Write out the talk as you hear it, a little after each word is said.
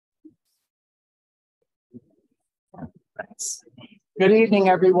Good evening,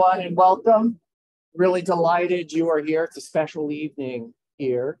 everyone, and welcome. Really delighted you are here. It's a special evening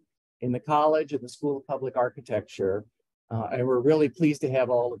here in the college and the School of Public Architecture, and we're really pleased to have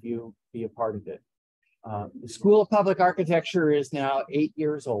all of you be a part of it. The School of Public Architecture is now 8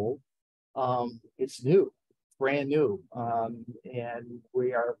 years old. It's new, brand new, and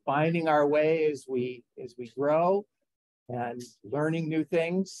we are finding our way as we grow and learning new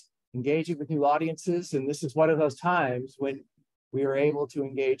things, engaging with new audiences. And this is one of those times when we are able to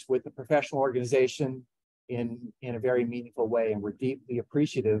engage with the professional organization in a very meaningful way. And we're deeply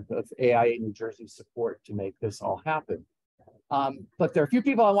appreciative of AIA New Jersey's support to make this all happen. But there are a few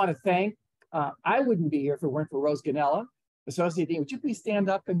people I want to thank. I wouldn't be here if it weren't for Rose Ganella, Associate Dean. Would you please stand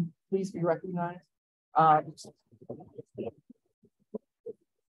up and please be recognized?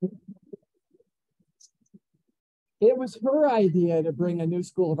 It was her idea to bring a new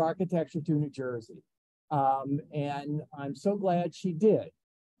School of Architecture to New Jersey. And I'm so glad she did,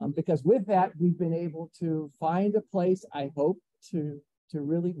 because with that, we've been able to find a place, I hope, to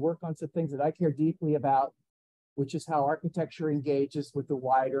really work on some things that I care deeply about, which is how architecture engages with the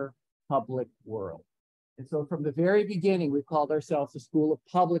wider public world. And so from the very beginning, we've called ourselves the School of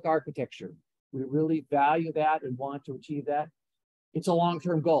Public Architecture. We really value that and want to achieve that. It's a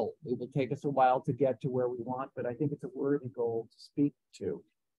long-term goal. It will take us a while to get to where we want, but I think it's a worthy goal to speak to.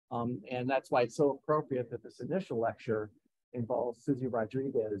 And that's why it's so appropriate that this initial lecture involves Susie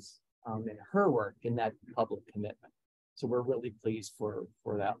Rodriguez and her work in that public commitment. So we're really pleased for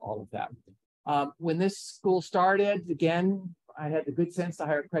that, all of that. When this school started, again, I had the good sense to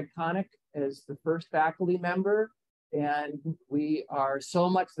hire Craig Connick as the first faculty member, and we are so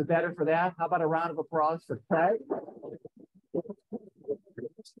much the better for that. How about a round of applause for Craig?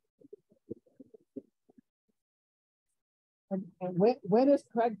 And when is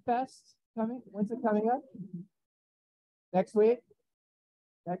Craig Fest coming? When's it coming up? Next week?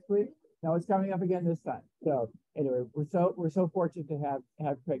 Next week? No, it's coming up again this time. So anyway, we're so fortunate to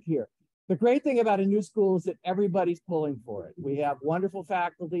have Craig here. The great thing about a new school is that everybody's pulling for it. We have wonderful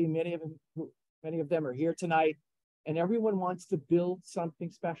faculty, many of them are here tonight, and everyone wants to build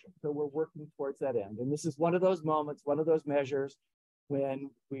something special. So we're working towards that end. And this is one of those moments, one of those measures when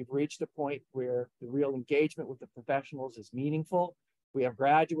we've reached a point where the real engagement with the professionals is meaningful. We have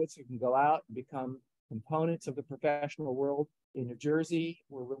graduates who can go out and become components of the professional world in New Jersey.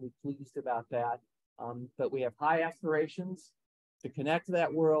 We're really pleased about that. But we have high aspirations to connect to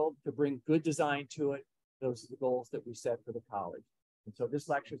that world, to bring good design to it. Those are the goals that we set for the college. And so this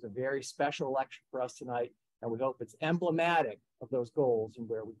lecture is a very special lecture for us tonight, and we hope it's emblematic of those goals and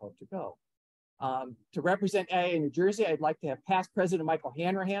where we hope to go. To represent AIA in New Jersey, I'd like to have past President Michael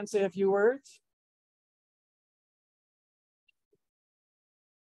Hanrahan say a few words.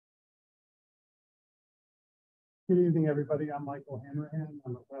 Good evening, everybody. I'm Michael Hanrahan.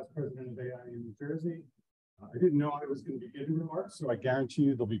 I'm the past president of AIA in New Jersey. I didn't know I was going to be giving remarks, so I guarantee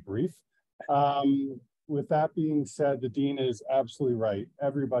you they'll be brief. With that being said, the dean is absolutely right.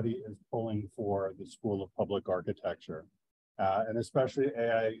 Everybody is pulling for the School of Public Architecture, and especially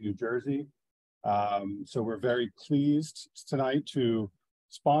AIA New Jersey. So we're very pleased tonight to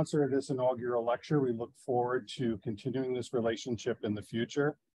sponsor this inaugural lecture. We look forward to continuing this relationship in the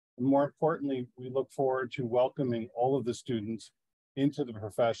future. And more importantly, we look forward to welcoming all of the students into the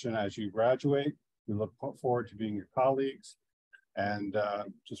profession as you graduate. We look forward to being your colleagues, and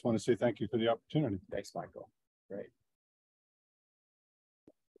just want to say thank you for the opportunity. Thanks, Michael. Great.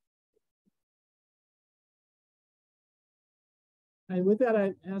 And with that,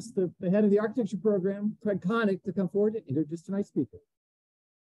 I asked the head of the architecture program, Craig Connick, to come forward and introduce tonight's speaker.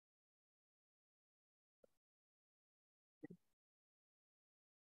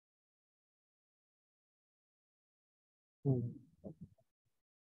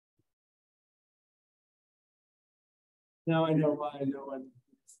 Now I know why no one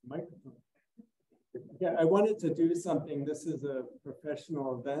microphone. Yeah, I wanted to do something. This is a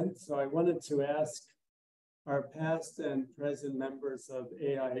professional event, so I wanted to ask our past and present members of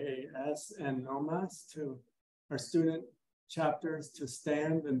AIAS and NOMAS, to our student chapters, to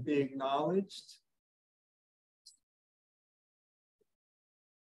stand and be acknowledged.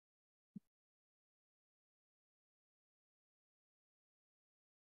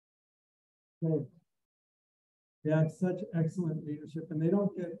 Okay. Yeah, it's such excellent leadership, and they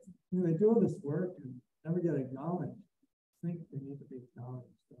don't get, they do all this work and never get acknowledged. I think they need to be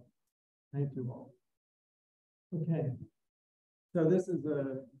acknowledged. So thank you all. Okay, so this is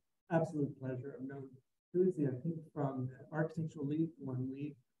an absolute pleasure. I've known Susie, I think, from the architectural league when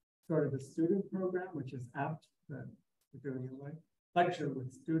we started a student program, which is apt that we're doing a lecture with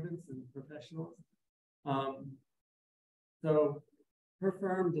students and professionals. So her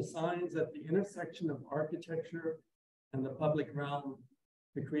firm designs at the intersection of architecture and the public realm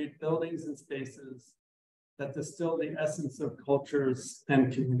to create buildings and spaces that distill the essence of cultures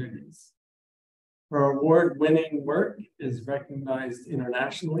and communities. Her award-winning work is recognized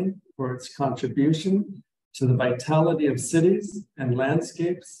internationally for its contribution to the vitality of cities and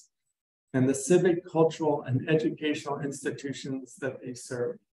landscapes and the civic, cultural, and educational institutions that they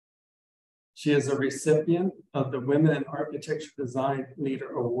serve. She is a recipient of the Women in Architecture Design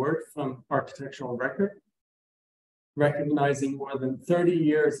Leader Award from Architectural Record, recognizing more than 30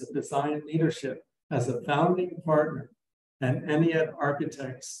 years of design leadership as a founding partner at AIA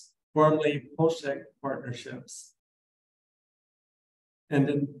Architects, formerly Polshek Partnerships. And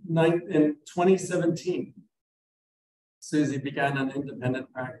in 2017, Susie began an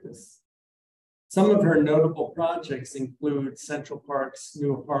independent practice. Some of her notable projects include Central Park's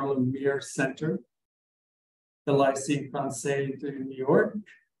New Harlem Mirror Center, the Lycée Français de New York,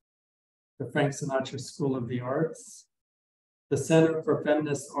 the Frank Sinatra School of the Arts, the Center for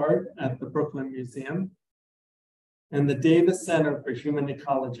Feminist Art at the Brooklyn Museum, and the Davis Center for Human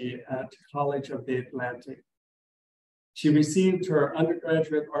Ecology at College of the Atlantic. She received her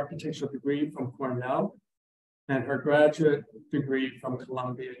undergraduate architectural degree from Cornell and her graduate degree from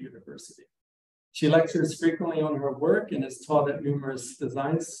Columbia University. She lectures frequently on her work and has taught at numerous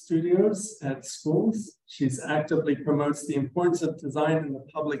design studios at schools. She's actively promotes the importance of design in the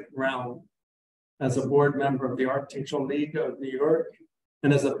public realm as a board member of the Architectural League of New York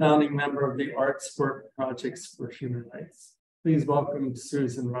and as a founding member of the Arts Work Projects for Human Rights. Please welcome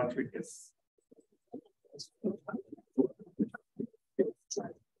Susan Rodriguez.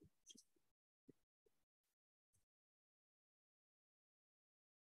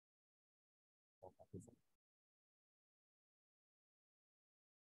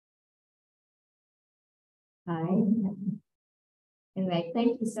 Hi. Anyway,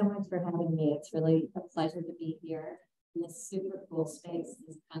 thank you so much for having me. It's really a pleasure to be here in this super cool space.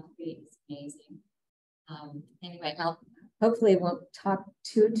 This concrete is amazing. Anyway, I'll hopefully won't talk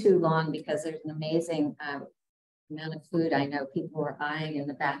too long because there's an amazing amount of food I know people are eyeing in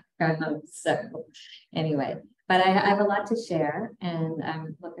the background. So anyway, but I have a lot to share and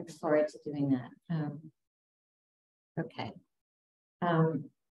I'm looking forward to doing that. Okay.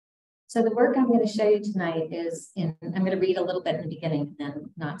 So the work I'm going to show you tonight I'm going to read a little bit in the beginning and then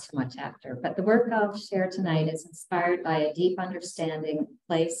not so much after, but the work I'll share tonight is inspired by a deep understanding of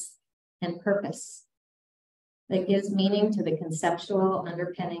place and purpose that gives meaning to the conceptual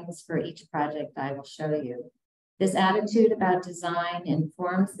underpinnings for each project I will show you. This attitude about design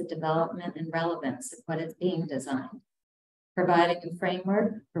informs the development and relevance of what is being designed, providing a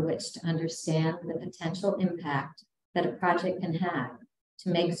framework for which to understand the potential impact that a project can have to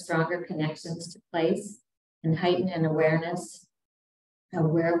make stronger connections to place and heighten an awareness of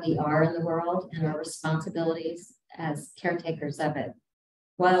where we are in the world and our responsibilities as caretakers of it,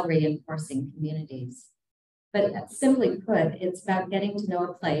 while reinforcing communities. But simply put, it's about getting to know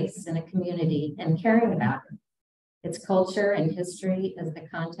a place and a community and caring about it. Its culture and history as the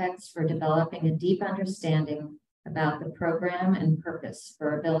context for developing a deep understanding about the program and purpose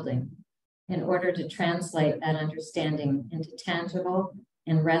for a building in order to translate that understanding into tangible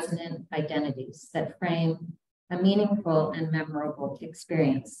and resonant identities that frame a meaningful and memorable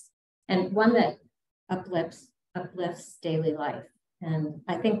experience, and one that uplifts daily life. And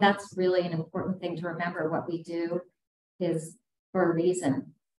I think that's really an important thing to remember. What we do is for a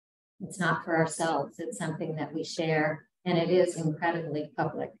reason. It's not for ourselves. It's something that we share, and it is incredibly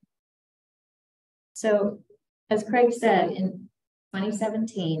public. So, as Craig said, in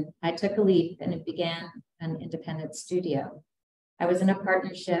 2017, I took a leap and it began an independent studio. I was in a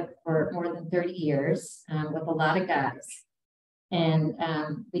partnership for more than 30 years with a lot of guys. And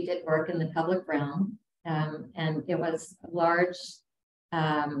we did work in the public realm. And it was a large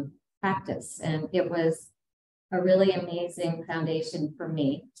practice. And it was a really amazing foundation for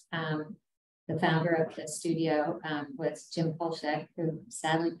me. The founder of the studio was Jim Polshek, who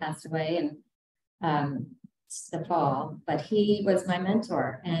sadly passed away in the fall. But he was my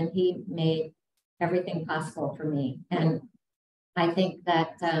mentor and he made everything possible for me. And I think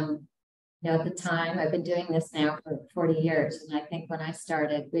that, at the time, I've been doing this now for 40 years. And I think when I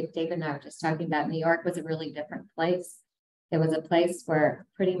started, David and I were just talking about New York was a really different place. It was a place where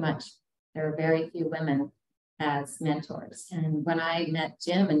pretty much there were very few women as mentors. And when I met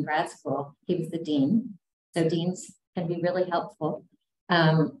Jim in grad school, he was the dean. So deans can be really helpful.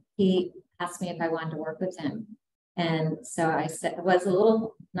 He asked me if I wanted to work with him. And so I was a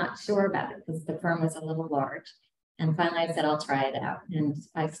little not sure about it because the firm was a little large. And finally I said, I'll try it out. And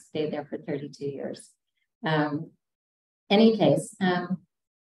I stayed there for 32 years. And any case,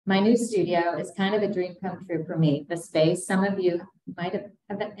 my new studio is kind of a dream come true for me. The space, some of you might have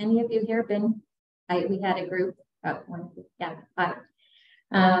any of you here been, we had a group, five.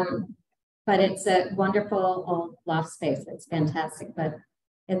 But it's a wonderful old loft space. It's fantastic, but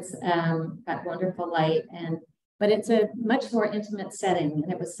it's got wonderful light, but it's a much more intimate setting.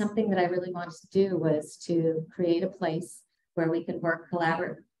 And it was something that I really wanted to do, was to create a place where we could work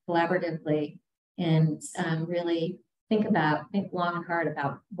collaboratively and really think long and hard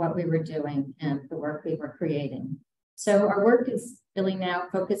about what we were doing and the work we were creating. So our work is really now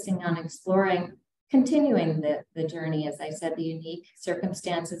focusing on continuing the journey, as I said, the unique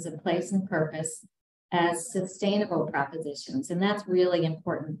circumstances of place and purpose as sustainable propositions. And that's really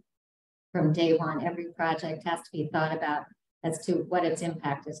important from day one. Every project has to be thought about as to what its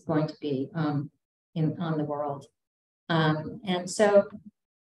impact is going to be on the world. And so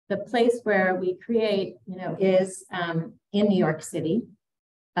the place where we create, is in New York City.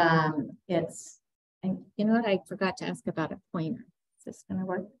 You know what, I forgot to ask about a pointer. Is this gonna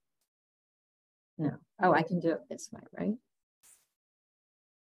work? No. Oh, I can do it this way, right?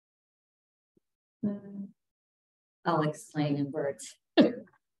 I'll explain in words. Is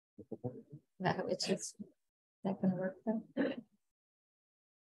that gonna work though?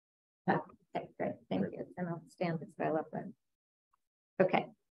 Oh, okay, great, thank you. And I'll stand this way, I love that. Okay.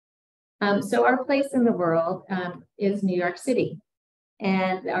 So our place in the world is New York City.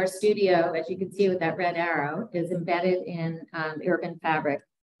 And our studio, as you can see with that red arrow, is embedded in the urban fabric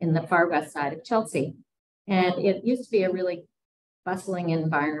in the far west side of Chelsea. And it used to be a really bustling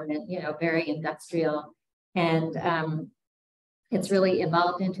environment, very industrial. And it's really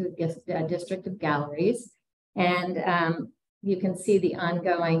evolved into a district of galleries. And you can see the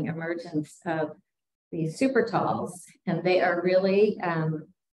ongoing emergence of these super talls, and they are really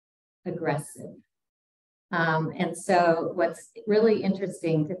aggressive. And so what's really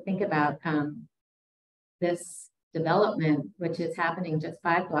interesting to think about this development, which is happening just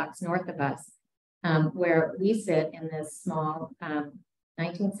 5 blocks north of us, where we sit in this small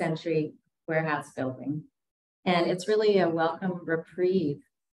 19th century warehouse building. And it's really a welcome reprieve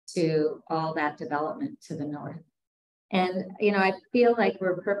to all that development to the north. And, I feel like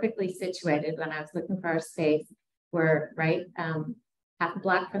we're perfectly situated. When I was looking for our space, we're right half a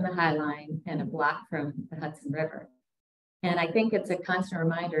block from the High Line and a block from the Hudson River. And I think it's a constant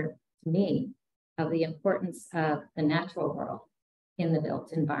reminder to me of the importance of the natural world in the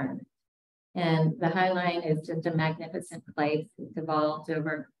built environment. And the High Line is just a magnificent place. It's evolved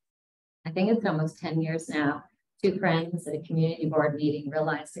over, I think it's almost 10 years now. 2 friends at a community board meeting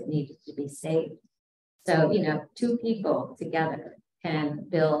realized it needed to be saved. So, 2 people together can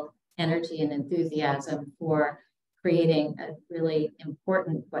build energy and enthusiasm for creating a really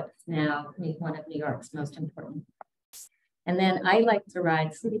important, what's now one of New York's most important parks. And then I like to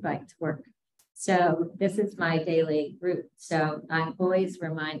ride city bike to work. So this is my daily route. So I'm always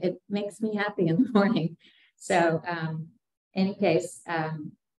reminded, it makes me happy in the morning. So any case,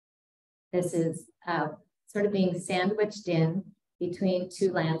 this is sort of being sandwiched in between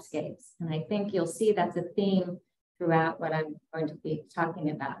 2 landscapes. And I think you'll see that's a theme throughout what I'm going to be talking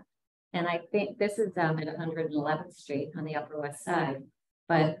about. And I think this is at 111th Street on the Upper West Side,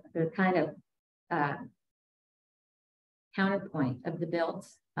 but the kind of counterpoint of the built,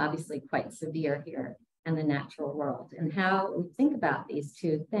 obviously quite severe here, and the natural world, and how we think about these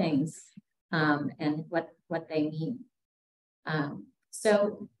 2 things and what they mean.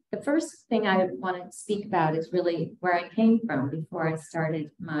 So the first thing I want to speak about is really where I came from before I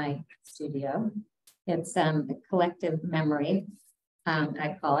started my studio. It's a collective memory,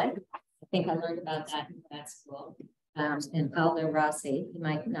 I call it. I think I learned about that in grad school. And Aldo Rossi, he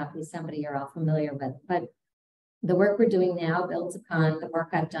might not be somebody you're all familiar with, but the work we're doing now builds upon the work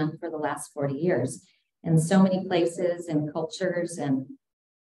I've done for the last 40 years in so many places and cultures, and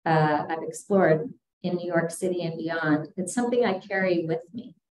I've explored in New York City and beyond. It's something I carry with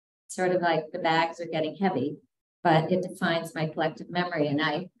me, sort of like the bags are getting heavy, but it defines my collective memory. And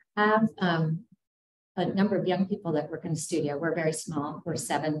I have a number of young people that work in the studio. We're very small, we're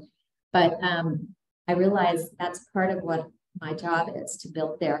 7, but I realize that's part of what my job is, to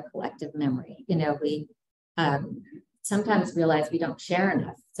build their collective memory. We sometimes realize we don't share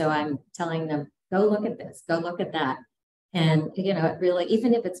enough. So I'm telling them, go look at this, go look at that. And, it really,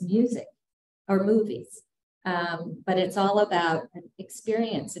 even if it's music or movies, but it's all about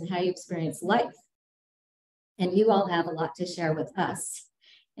experience and how you experience life. And you all have a lot to share with us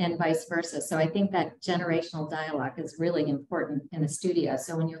and vice versa. So I think that generational dialogue is really important in a studio.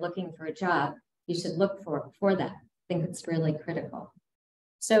 So when you're looking for a job, you should look for that. I think it's really critical.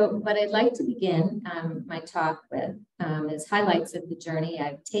 So what I'd like to begin my talk with is highlights of the journey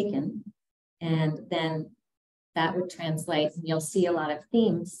I've taken, and then that would translate, and you'll see a lot of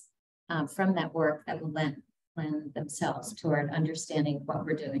themes from that work that will lend themselves toward understanding what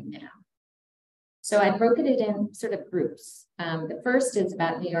we're doing now. So I broken it in sort of groups. The first is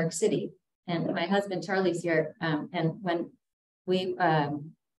about New York City, and my husband Charlie's here, and when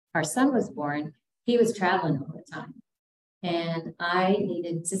our son was born, he was traveling all the time. And I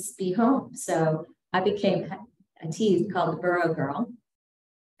needed to be home. So I became a tease called the Borough Girl,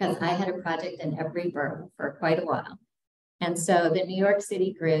 because I had a project in every borough for quite a while. And so the New York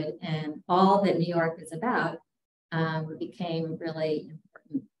City grid and all that New York is about became really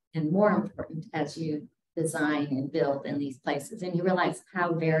important and more important as you design and build in these places. And you realize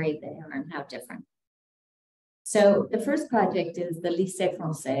how varied they are and how different. So the first project is the Lycée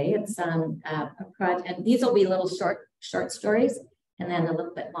Français. It's a project, and these will be little short stories, and then a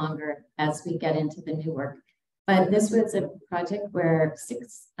little bit longer as we get into the new work. But this was a project where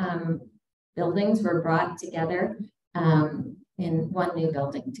 6 buildings were brought together in one new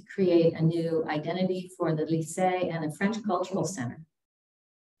building to create a new identity for the Lycée and a French Cultural Center.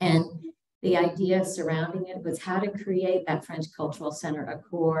 And the idea surrounding it was how to create that French Cultural Center, a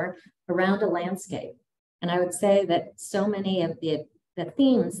core around a landscape. And I would say that so many of the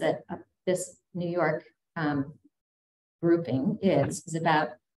themes that this New York grouping is about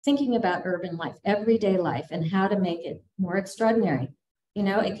thinking about urban life, everyday life, and how to make it more extraordinary. You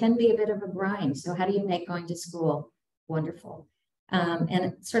know, it can be a bit of a grind. So how do you make going to school wonderful?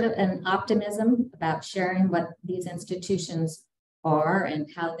 And sort of an optimism about sharing what these institutions are and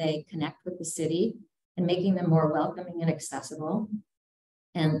how they connect with the city and making them more welcoming and accessible,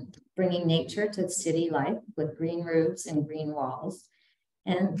 and bringing nature to city life with green roofs and green walls.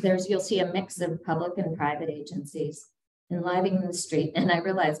 And you'll see a mix of public and private agencies enlivening the street. And I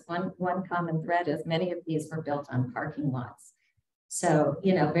realized one common thread is many of these were built on parking lots. So,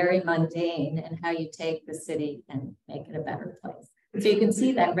 you know, very mundane, and how you take the city and make it a better place. So you can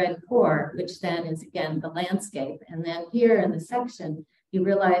see that red core, which then is again the landscape. And then here in the section, you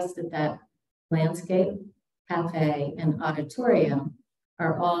realize that landscape, cafe, and auditorium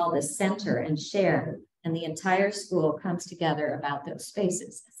are all the center and shared, and the entire school comes together about those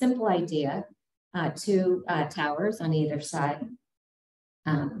spaces. A simple idea, 2 towers on either side,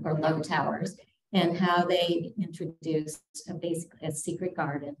 or low towers, and how they introduced basically a secret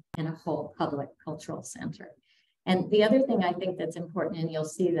garden and a whole public cultural center. And the other thing I think that's important, and you'll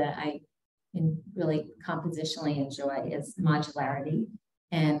see that I really compositionally enjoy, is modularity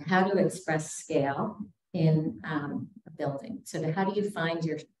and how to express scale in a building. So how do you find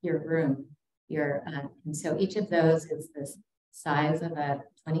your room? And so each of those is the size of a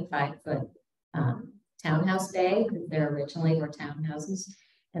 25-foot townhouse bay, because there originally were townhouses.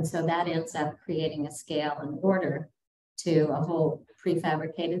 And so that ends up creating a scale and order to a whole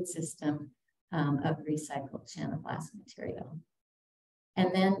prefabricated system of recycled shannaplastic material.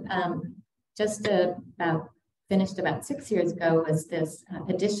 And then finished about 6 years ago was this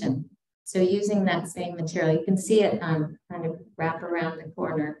addition. So using that same material, you can see it kind of wrap around the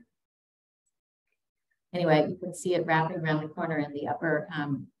corner. Anyway, you can see it wrapping around the corner in the upper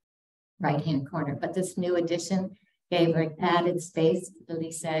right-hand corner. But this new addition gave an added space to the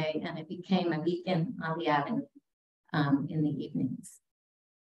Lycée, and it became a beacon on the avenue in the evenings.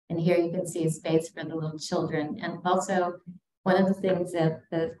 And here you can see a space for the little children. And also, one of the things that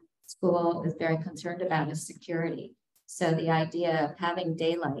the school is very concerned about is security. So the idea of having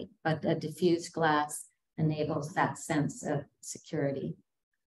daylight, but a diffused glass enables that sense of security.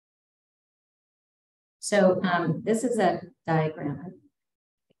 So this is a diagram.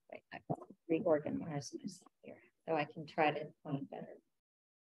 Wait, I will reorganize myself here so I can try to point better.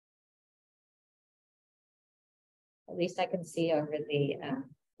 At least I can see over the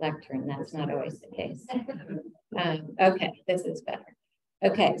lectern. That's not always the case. Okay, this is better.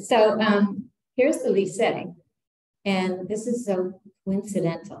 Okay, so here's the Lycée, and this is so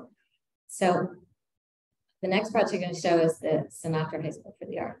coincidental. So the next project I'm going to show is the Sinatra High School for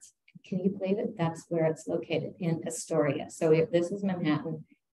the Arts. Can you believe it? That's where it's located, in Astoria. So this is Manhattan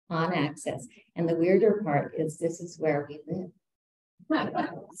on Access. And the weirder part is this is where we live.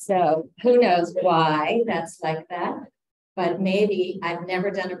 So who knows why that's like that? But maybe I've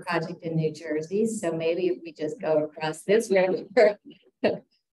never done a project in New Jersey. So maybe if we just go across this river,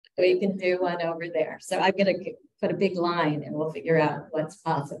 we can do one over there. So I'm going to put a big line and we'll figure out what's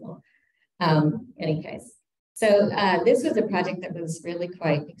possible. Any case. So this was a project that was really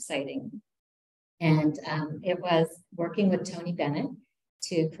quite exciting. And it was working with Tony Bennett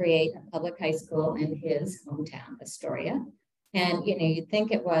to create a public high school in his hometown, Astoria. And, you know, you'd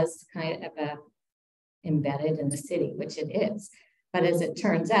think it was kind of embedded in the city, which it is. But as it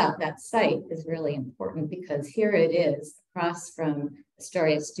turns out, that site is really important because here it is across from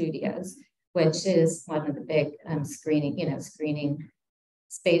Astoria Studios, which is one of the big screening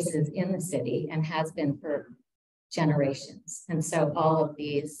spaces in the city and has been for generations. And so all of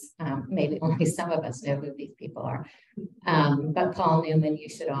these, maybe only some of us know who these people are, but Paul Newman, you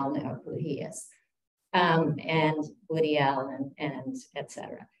should all know who he is, and Woody Allen and et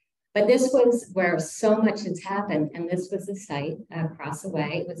cetera. But this was where so much has happened, and this was the site across the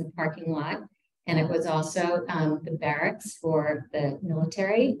way. It was a parking lot, and it was also the barracks for the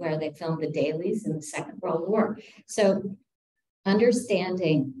military, where they filmed the dailies in the Second World War. So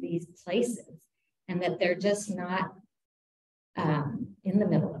understanding these places and that they're just not in the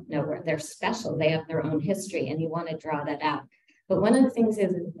middle of nowhere, they're special, they have their own history, and you want to draw that out. But one of the things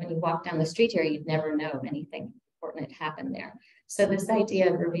is when you walk down the street here, you'd never know anything important had happened there. So this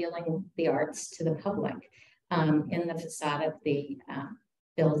idea of revealing the arts to the public in the facade of the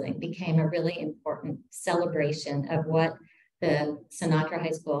building became a really important celebration of what the Sinatra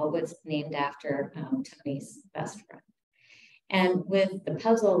High School was named after Tony's best friend. And with the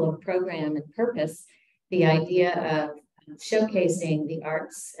puzzle of program and purpose, the idea of showcasing the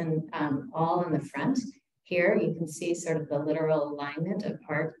arts and all in the front. Here you can see sort of the literal alignment of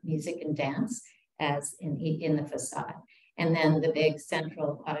art, music, and dance as in the facade. And then the big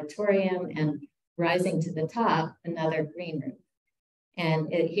central auditorium, and rising to the top, another green room. And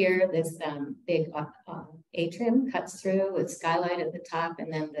here, this big atrium cuts through with skylight at the top,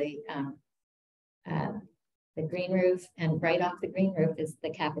 and then the green roof, and right off the green roof is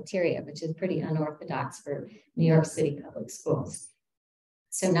the cafeteria, which is pretty unorthodox for New York City public schools.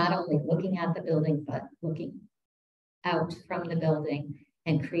 So not only looking at the building, but looking out from the building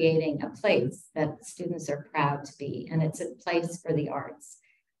and creating a place that students are proud to be. And it's a place for the arts.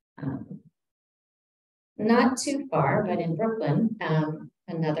 Not too far, but in Brooklyn,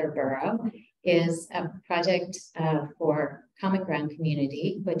 another borough, is a project for Common Ground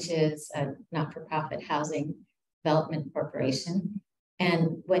Community, which is a not-for-profit housing development corporation.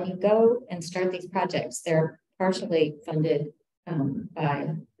 And when you go and start these projects, they're partially funded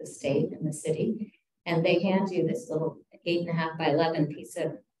by the state and the city. And they hand you this little 8.5 by 11 piece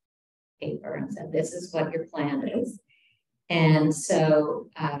of paper and said, this is what your plan is. And so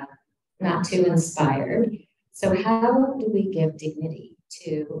not too inspired. So how do we give dignity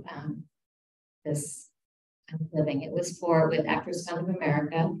to this living? It was with Actors Fund of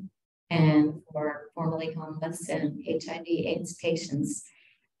America and for formerly homeless and HIV/AIDS patients.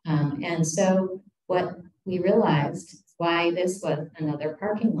 And so what we realized why this was another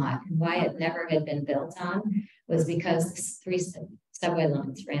parking lot and why it never had been built on was because 3 subway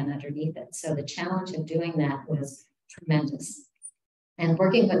lines ran underneath it. So the challenge of doing that was tremendous. And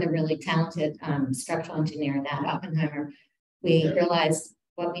working with a really talented structural engineer, Nat Oppenheimer, we realized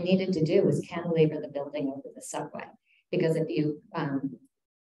what we needed to do was cantilever the building over the subway. Because if you,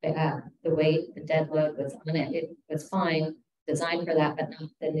 the weight, the dead load was on it, it was fine, designed for that, but not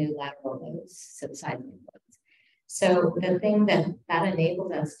the new lateral loads, subsiding loads. So the thing that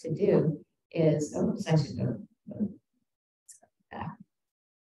enabled us to do is, I should go back,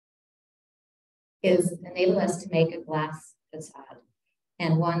 is enable us to make a glass facade,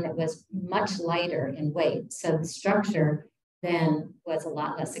 and one that was much lighter in weight. So the structure then was a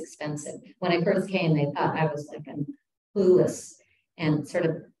lot less expensive. When I first came, they thought I was like clueless and sort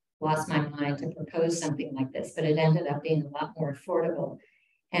of lost my mind to propose something like this, but it ended up being a lot more affordable.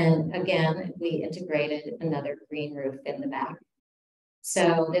 And again, we integrated another green roof in the back.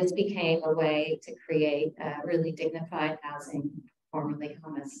 So this became a way to create really dignified housing for formerly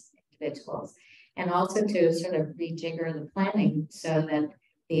homeless individuals, and also to sort of rejigger the planning so that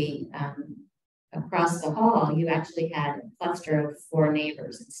the across the hall, you actually had a cluster of 4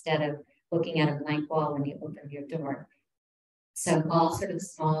 neighbors instead of looking at a blank wall when you open your door. So all sort of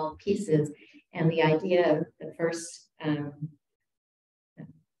small pieces, and the idea of the first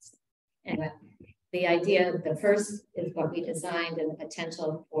is what we designed, and the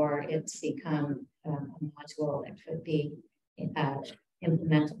potential for it to become a module that could be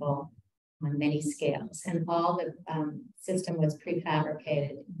implementable on many scales. And all the system was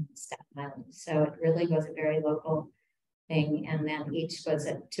prefabricated in Staten Island. So it really was a very local thing. And then each was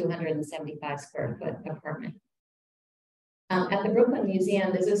a 275 square foot apartment. At the Brooklyn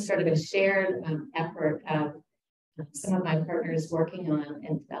Museum, this is sort of a shared effort of some of my partners working on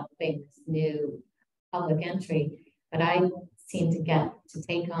and developing this new public entry, but I seem to get to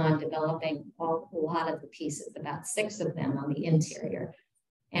take on developing a lot of the pieces, about 6 of them on the interior.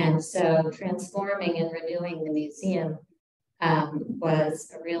 And so transforming and renewing the museum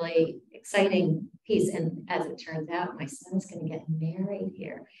was a really exciting piece. And as it turns out, my son's going to get married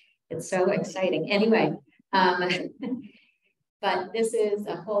here. It's so exciting. Anyway, but this is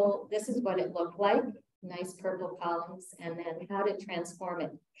what it looked like. Nice purple columns, and then how to transform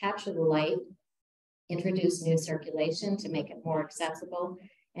it, capture the light, introduce new circulation to make it more accessible,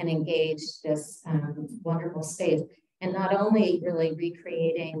 and engage this wonderful space. And not only really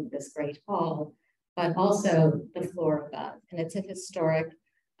recreating this great hall, but also the floor above. And it's a historic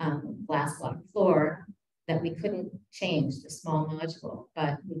glass block floor that we couldn't change, the small module,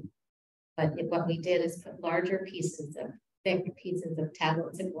 but what we did is put larger pieces of thick pieces of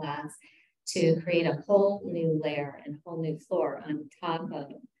tablets of glass to create a whole new layer and whole new floor on top of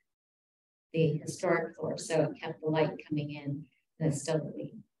the historic floor. So it kept the light coming in, and it's still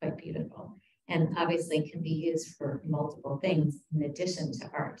really quite beautiful. And obviously can be used for multiple things in addition to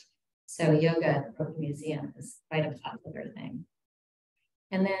art. So yoga at the Brooklyn Museum is quite a popular thing.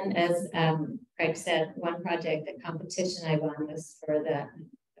 And then, as Craig said, one project, the competition I won was for the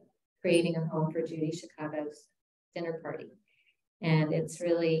creating a home for Judy Chicago's dinner party. And it's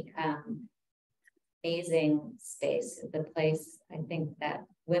really amazing space. The place I think that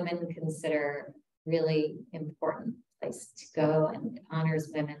women consider really important place to go, and honors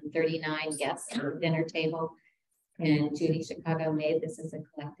women. 39 guests at the dinner table. And Judy Chicago made this as a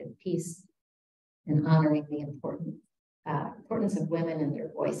collective piece in honoring the importance of women and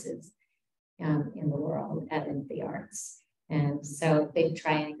their voices in the world and in the arts. And so big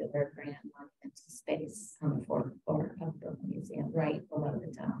triangular grand monumental space on the 4th floor of the Brooklyn Museum, right below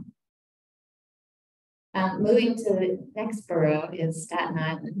the dome. Moving to the next borough is Staten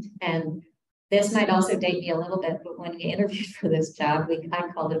Island. And this might also date me a little bit, but when we interviewed for this job, I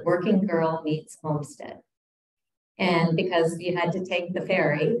called it Working Girl Meets Homestead. And because you had to take the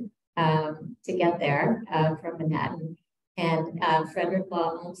ferry to get there from Manhattan. And Frederick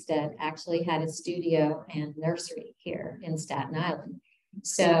Law Olmsted actually had a studio and nursery here in Staten Island.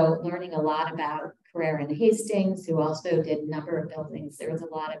 So learning a lot about Carrera and Hastings, who also did a number of buildings, there was a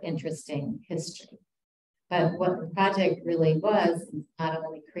lot of interesting history. But what the project really was, not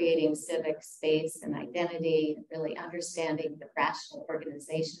only creating civic space and identity, really understanding the rational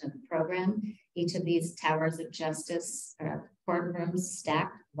organization of the program. Each of these towers of justice courtrooms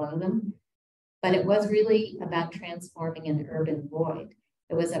stacked below them. But it was really about transforming an urban void.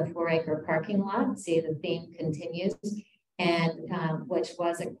 It was a 4-acre parking lot. See, the theme continues, and which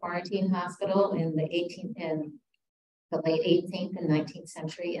was a quarantine hospital in the late 18th and 19th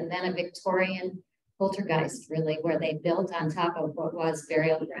century, and then a Victorian poltergeist, really, where they built on top of what was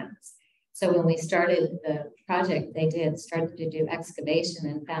burial grounds. So when we started the project, they started to do excavation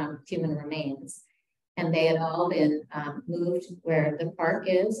and found human remains. And they had all been moved where the park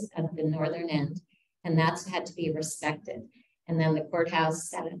is at the northern end, and that's had to be respected. And then the courthouse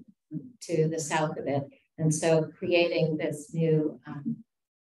set to the south of it. And so creating this new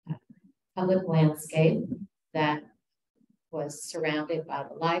public landscape that was surrounded by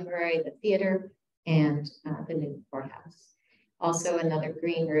the library, the theater, and the new courthouse. Also another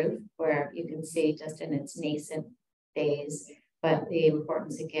green roof where you can see just in its nascent days, but the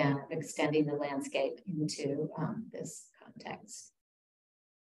importance again of extending the landscape into this context.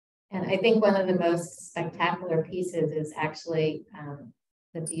 And I think one of the most spectacular pieces is actually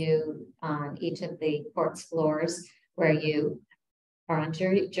the view on each of the court's floors where you are on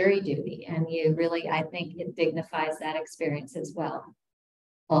jury duty, and you really, I think it dignifies that experience as well.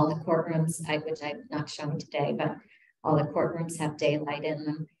 All the courtrooms, which I've not shown today, but all the courtrooms have daylight in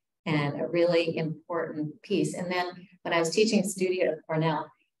them, and a really important piece. And then when I was teaching studio at Cornell,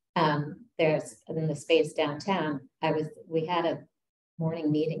 there's in the space downtown, we had a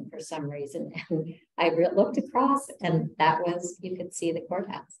morning meeting for some reason, and I looked across, and that was, you could see the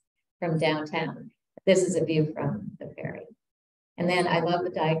courthouse from downtown. This is a view from the ferry. And then I love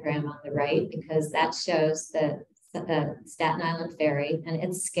the diagram on the right because that shows the Staten Island ferry and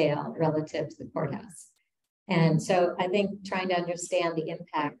its scale relative to the courthouse. And so I think trying to understand the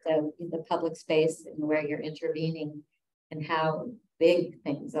impact of the public space and where you're intervening and how big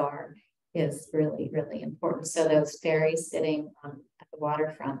things are is really, really important. So those ferries sitting at the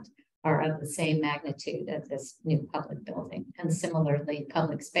waterfront are of the same magnitude as this new public building, and similarly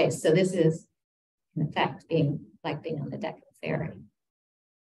public space. So this is in effect being on the deck of the ferry.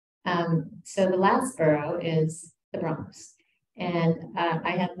 So the last borough is the Bronx. And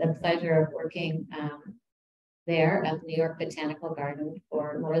I had the pleasure of working there at the New York Botanical Garden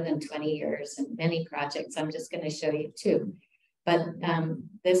for more than 20 years and many projects. I'm just going to show you two. But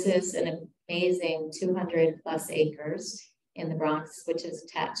this is an amazing 200+ acres in the Bronx, which is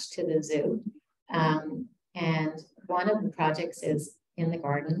attached to the zoo. And one of the projects is in the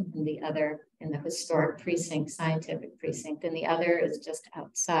garden and the other in the historic precinct, scientific precinct, and the other is just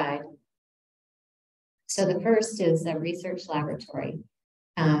outside. So the first is a research laboratory.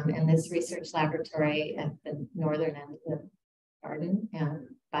 And this research laboratory at the northern end of the garden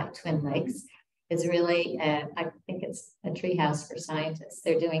by Twin Lakes is really, I think it's a treehouse for scientists.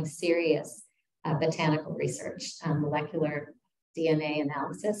 They're doing serious botanical research, molecular DNA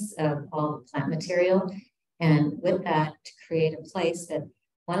analysis of all the plant material. And with that, to create a place that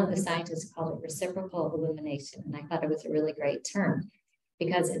one of the scientists called it reciprocal illumination. And I thought it was a really great term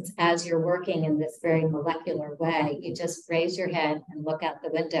because it's as you're working in this very molecular way, you just raise your head and look out the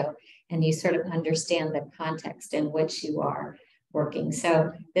window and you sort of understand the context in which you are working.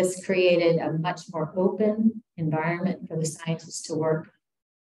 So this created a much more open environment for the scientists to work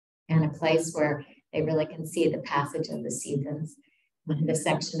and a place where they really can see the passage of the seasons. The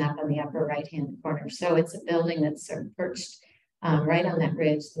section up on the upper right-hand corner. So it's a building that's sort of perched right on that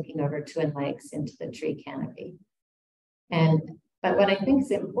ridge, looking over Twin Lakes into the tree canopy. But what I think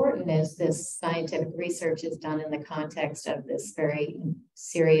is important is this scientific research is done in the context of this very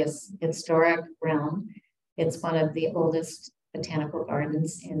serious historic realm. It's one of the oldest botanical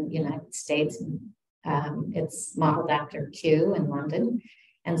gardens in the United States. It's modeled after Kew in London.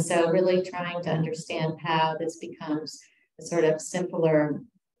 And so really trying to understand how this becomes a sort of simpler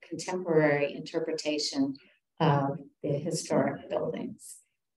contemporary interpretation of the historic buildings,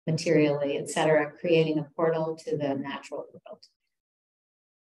 materially, et cetera, creating a portal to the natural world.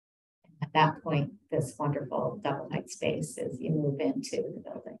 At that point, this wonderful double height space as you move into the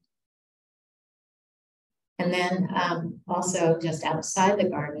building. And then also just outside the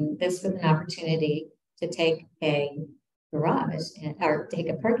garden, this was an opportunity to take a garage or take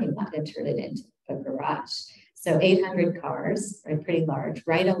a parking lot and turn it into a garage. So 800 cars, right, pretty large,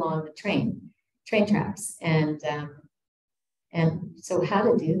 right along the train tracks. And so how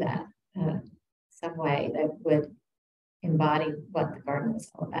to do that some way that would embody what the garden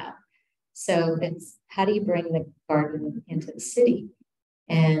was all about. So it's how do you bring the garden into the city?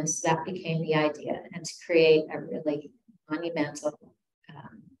 And so that became the idea, and to create a really monumental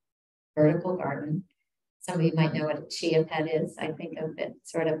vertical garden. Some of you might know what a chia pet is. I think of it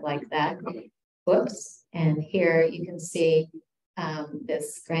sort of like that. Whoops. And here you can see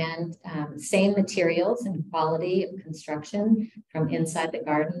this grand, same materials and quality of construction from inside the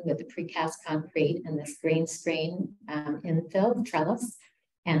garden with the precast concrete and this green screen infill, trellis,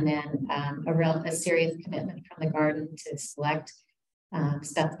 and then a serious commitment from the garden to select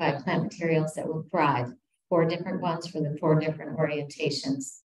specified plant materials that will thrive. 4 different ones for the 4 different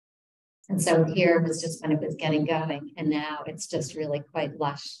orientations. And so here was just when it was getting going, and now it's just really quite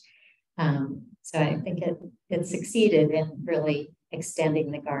lush. So I think it succeeded in really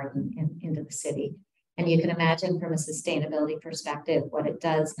extending the garden into the city. And you can imagine from a sustainability perspective what it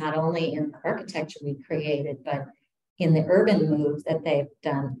does, not only in the architecture we created, but in the urban move that they've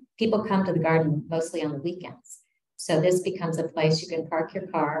done. People come to the garden mostly on the weekends. So this becomes a place you can park your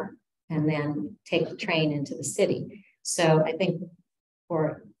car and then take the train into the city. So I think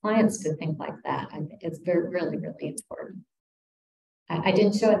for clients to think like that, it's really, really important. I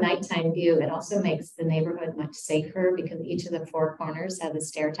didn't show a nighttime view. It also makes the neighborhood much safer because each of the 4 corners have a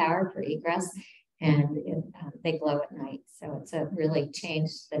stair tower for egress, and they glow at night. So it's really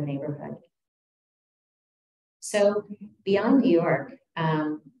changed the neighborhood. So beyond New York,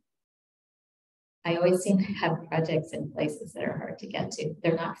 I always seem to have projects in places that are hard to get to.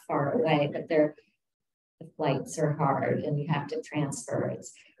 They're not far away, but the flights are hard and you have to transfer.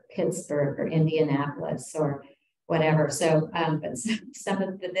 It's Pittsburgh or Indianapolis or whatever. So, but some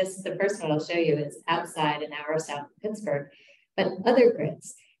of the first one I'll show you is outside an hour south of Pittsburgh, but other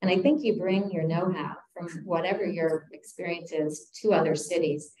grids. And I think you bring your know-how from whatever your experience is to other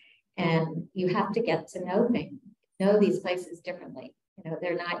cities, and you have to get to know these places differently. You know,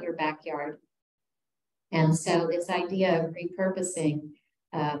 they're not your backyard. And so this idea of repurposing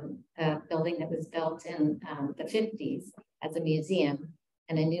a building that was built in the 50s as a museum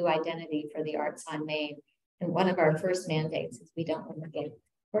and a new identity for the arts on Main. And one of our first mandates is we don't want to get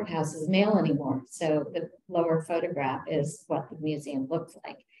courthouses mail anymore. So the lower photograph is what the museum looks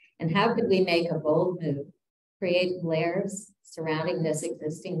like. And how could we make a bold move, create layers surrounding this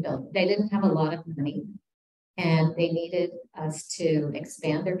existing building? They didn't have a lot of money, and they needed us to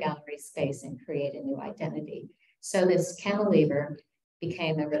expand their gallery space and create a new identity. So this cantilever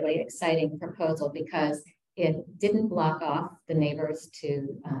became a really exciting proposal because it didn't block off the neighbors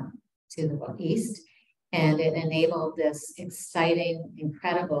to the east, and it enabled this exciting,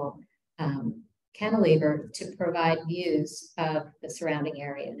 incredible cantilever to provide views of the surrounding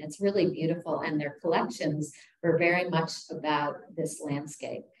area. And it's really beautiful. And their collections were very much about this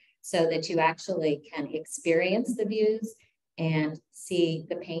landscape so that you actually can experience the views and see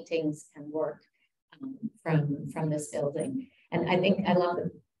the paintings and work from this building. And I think I love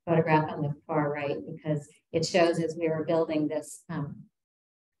the photograph on the far right because it shows as we were building this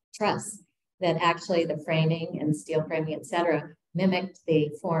truss that actually the framing and steel framing, et cetera, mimicked the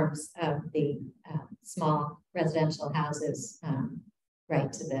forms of the small residential houses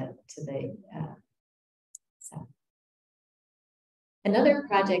right to the south. Another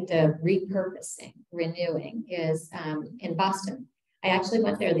project of repurposing, renewing is in Boston. I actually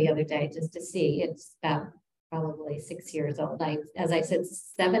went there the other day just to see. It's about probably 6 years old. As I said,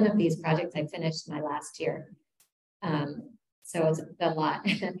 7 of these projects I finished my last year. So it's a lot,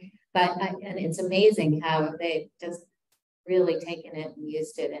 and it's amazing how they've just really taken it and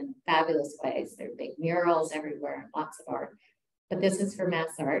used it in fabulous ways. There are big murals everywhere, lots of art. But this is for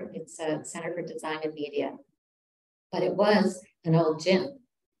Mass Art. It's a Center for Design and Media. But it was an old gym.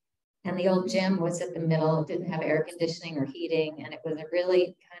 And the old gym was at the middle. It didn't have air conditioning or heating. And it was a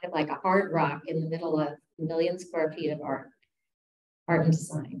really kind of like a hard rock in the middle of 1 million square feet of art and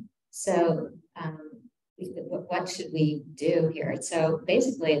design. So what should we do here? So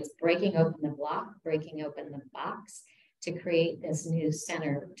basically it's breaking open the block, breaking open the box to create this new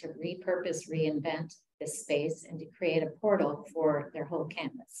center, to repurpose, reinvent this space and to create a portal for their whole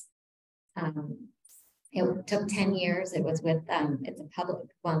campus. It took 10 years. It was with, it's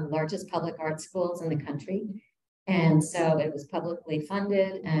one of the largest public art schools in the country. And so it was publicly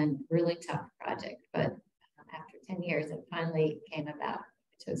funded and really tough project. But after 10 years, it finally came about,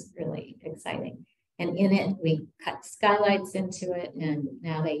 which was really exciting. And in it, we cut skylights into it, and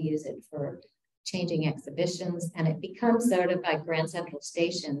now they use it for changing exhibitions. And it becomes sort of like Grand Central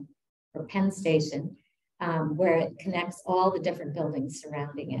Station or Penn Station, where it connects all the different buildings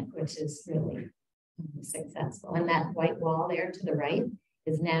surrounding it, which is really successful. And that white wall there to the right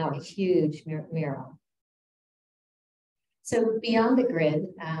is now a huge mural. So beyond the grid,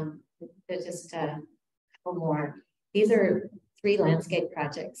 there's just a couple more. These are 3 landscape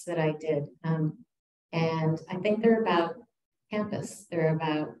projects that I did. And I think they're about campus. They're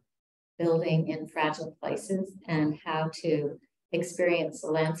about building in fragile places and how to experience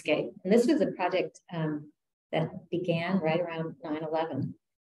the landscape. And this was a project that began right around 9/11.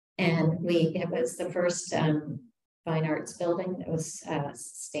 And it was the first fine arts building that was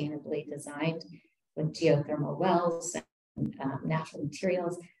sustainably designed with geothermal wells and natural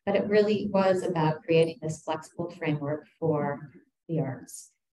materials. But it really was about creating this flexible framework for the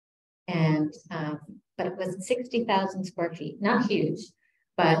arts. And but it was 60,000 square feet, not huge,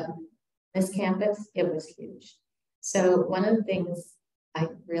 but this campus, it was huge. So one of the things I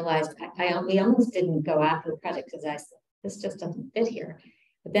realized, we almost didn't go after the project because I said, this just doesn't fit here.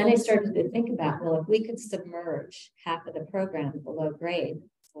 But then I started to think about, well, if we could submerge half of the program below grade,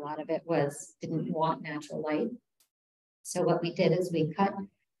 a lot of it didn't want natural light. So what we did is we cut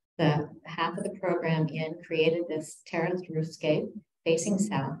the half of the program in, created this terraced roofscape facing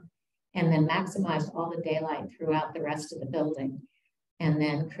south, and then maximized all the daylight throughout the rest of the building. And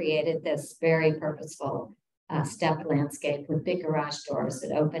then created this very purposeful stepped landscape with big garage doors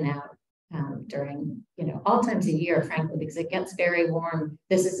that open out during, all times of year, frankly, because it gets very warm.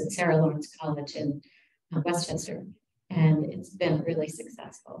 This is at Sarah Lawrence College in Westchester, and it's been really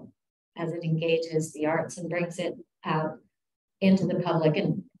successful as it engages the arts and brings it out into the public.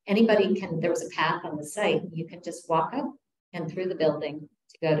 And anybody there was a path on the site. You can just walk up and through the building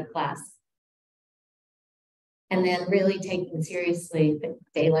to go to class. And then really taking seriously the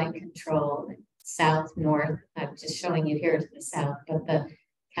daylight control, south, north. I'm just showing you here to the south, but the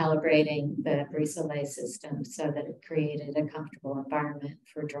calibrating the brise-soleil system so that it created a comfortable environment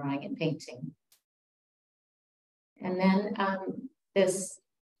for drawing and painting. And then this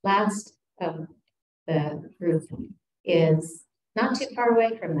last of the group is not too far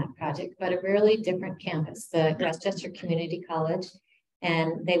away from that project, but a really different campus, the Westchester Community College.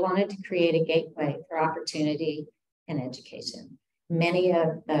 And they wanted to create a gateway for opportunity and education. Many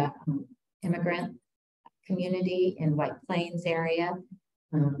of the immigrant community in White Plains area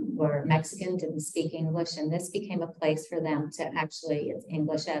were Mexican, didn't speak English, and this became a place for them to actually use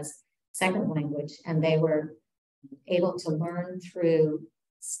English as second language. And they were able to learn through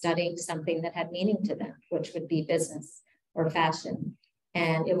studying something that had meaning to them, which would be business or fashion.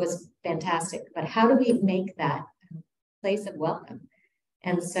 And it was fantastic. But how do we make that a place of welcome?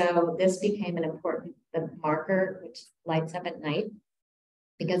 And so this became an important marker, which lights up at night,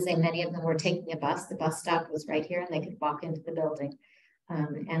 because many of them were taking a bus. The bus stop was right here, and they could walk into the building.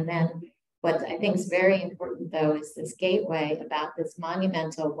 And then What I think is very important, though, is this gateway about this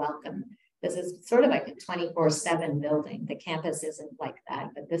monumental welcome. This is sort of like a 24/7 building. The campus isn't like that,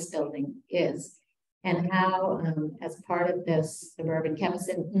 but this building is. And how, as part of this suburban campus,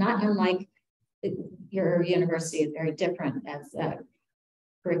 and not unlike your university, is very different as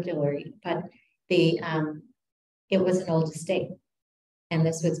curricularly, but it was an old estate. And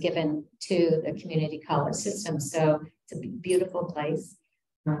this was given to the community college system. So it's a beautiful place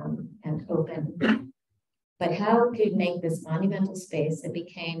and open. But how could you make this monumental space that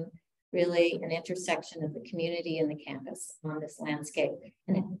became really an intersection of the community and the campus on this landscape?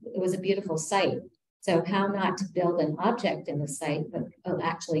 And it was a beautiful site. So how not to build an object in the site, but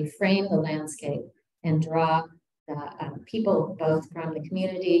actually frame the landscape and draw people both from the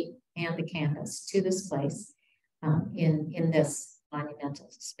community and the campus to this place in this monumental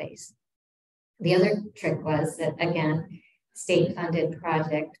space. The other trick was that, again, state-funded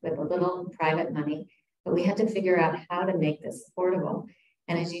project with a little private money, but we had to figure out how to make this affordable.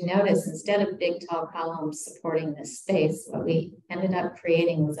 And as you notice, instead of big, tall columns supporting this space, what we ended up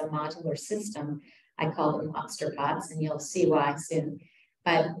creating was a modular system. I call them lobster pots, and you'll see why soon.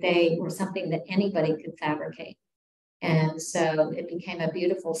 But they were something that anybody could fabricate. And so it became a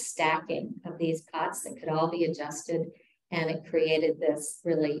beautiful stacking of these pots that could all be adjusted, and it created this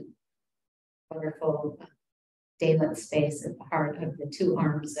really wonderful daylit space at the heart of the two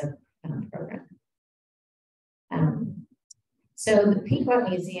arms of the program. So the Pequot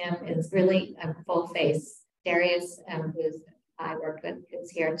Museum is really a full face. Darius, who I worked with,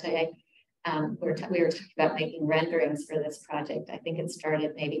 is here today. We were talking about making renderings for this project. I think it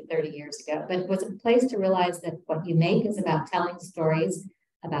started maybe 30 years ago, but it was a place to realize that what you make is about telling stories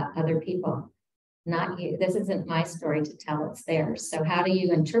about other people, not you. This isn't my story to tell, it's theirs. So how do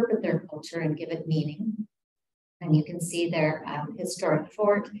you interpret their culture and give it meaning? And you can see their historic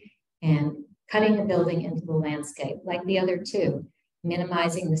fort and cutting the building into the landscape, like the other two,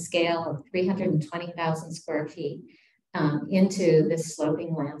 minimizing the scale of 320,000 square feet into this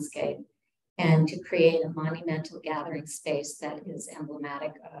sloping landscape, and to create a monumental gathering space that is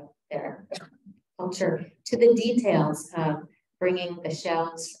emblematic of their culture, to the details of bringing the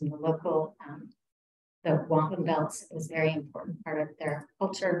shells from the local, the wampum belts is a very important part of their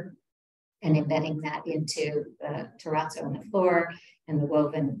culture, and embedding that into the terrazzo on the floor and the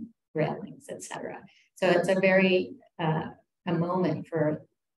woven railings, etc. So it's a very, a moment for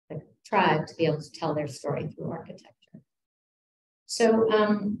the tribe to be able to tell their story through architecture. So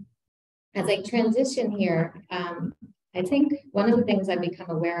as I transition here, I think one of the things I've become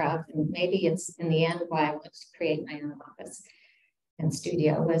aware of, and maybe it's in the end why I wanted to create my own office and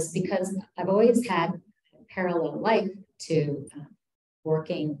studio, was because I've always had a parallel life to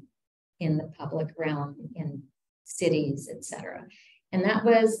working in the public realm, in cities, etc. And that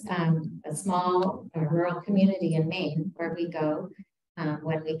was a small rural community in Maine where we go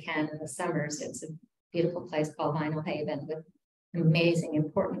when we can in the summers. It's a beautiful place called Vinyl Haven with amazing,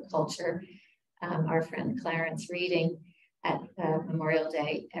 important culture. Our friend Clarence reading at Memorial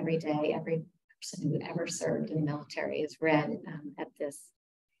Day, every person who ever served in the military is read at this.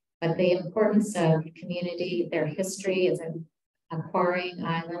 But the importance of community, their history is a quarrying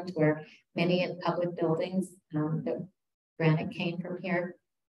island where many of public buildings, the granite came from here,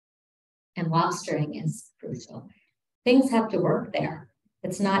 and lobstering is crucial. Things have to work there.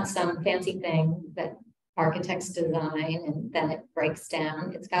 It's not some fancy thing that architects design and then it breaks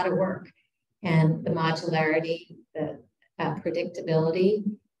down. It's got to work. And the modularity, the predictability,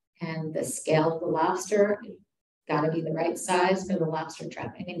 and the scale of the lobster got to be the right size for the lobster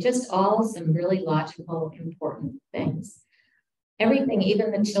trap. I mean, just all some really logical, important things. Everything,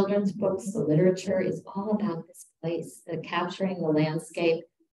 even the children's books, the literature is all about this place, the capturing the landscape,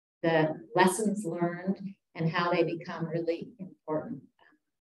 the lessons learned, and how they become really important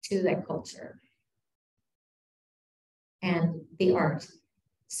to their culture. And the art.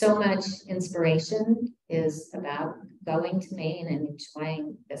 So much inspiration is about going to Maine and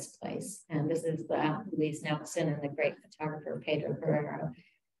enjoying this place. And this is Louise Nelson and the great photographer Pedro Guerrero,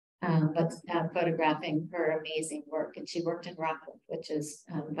 but photographing her amazing work. And she worked in Rockland, which is,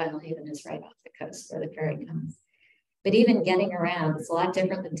 Vinyl Haven is right off the coast where the ferry comes. But even getting around, it's a lot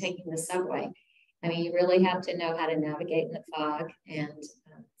different than taking the subway. I mean, you really have to know how to navigate in the fog, and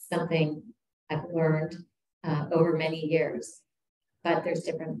something I've learned over many years. But there's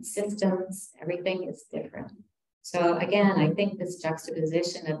different systems, everything is different. So again, I think this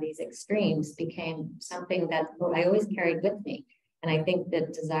juxtaposition of these extremes became something that I always carried with me. And I think the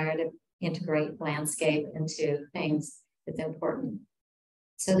desire to integrate landscape into things is important.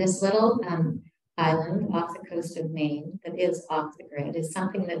 So this little island off the coast of Maine that is off the grid, is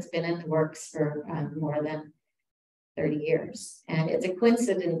something that's been in the works for more than 30 years. And it's a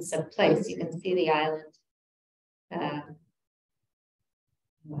coincidence of place. You can see the island.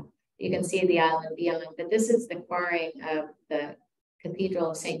 You can see the island beyond, but this is the quarrying of the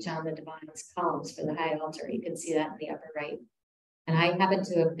Cathedral of St. John the Divine's columns for the high altar. You can see that in the upper right. And I happen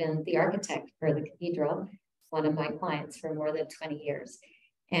to have been the architect for the cathedral, one of my clients, for more than 20 years.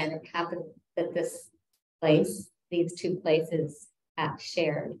 And it happened that this place, these two places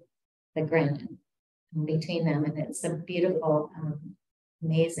shared the granite between them. And it's a beautiful,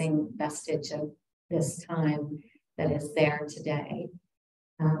 amazing vestige of this time that is there today.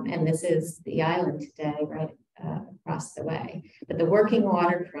 And this is the island today, right across the way. But the working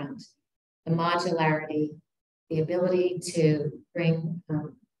waterfront, the modularity, the ability to bring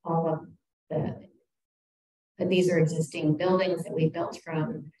all of these are existing buildings that we built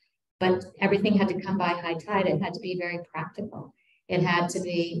from, but everything had to come by high tide. It had to be very practical. It had to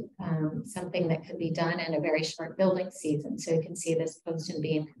be something that could be done in a very short building season. So you can see this post and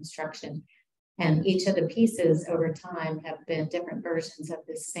beam construction. And each of the pieces over time have been different versions of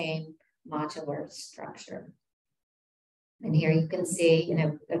the same modular structure. And here you can see, you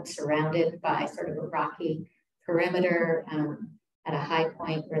know, it's surrounded by sort of a rocky perimeter at a high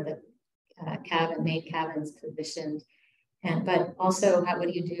point where the main cabin is positioned. But also, what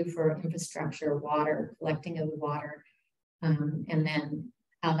do you do for infrastructure, water, collecting of the water, and then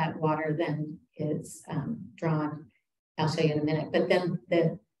how that water then is drawn. I'll show you in a minute. But then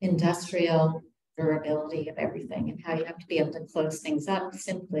the industrial durability of everything and how you have to be able to close things up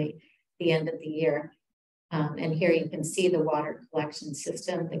simply the end of the year. And here you can see the water collection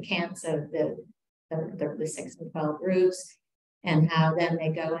system, the cans of the 6 and 12 roofs, and how then they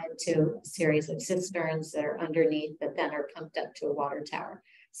go into a series of cisterns that are underneath that then are pumped up to a water tower.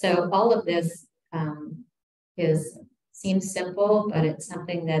 So all of this seems simple, but it's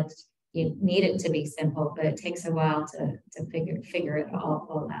something that you need it to be simple, but it takes a while to figure it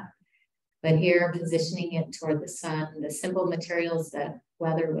all out. But here, positioning it toward the sun, the simple materials that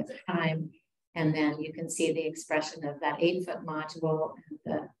weather with time, and then you can see the expression of that 8-foot module and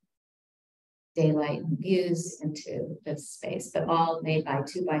the daylight and views into this space, but all made by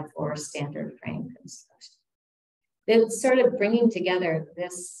 2x4 standard frame construction. It's sort of bringing together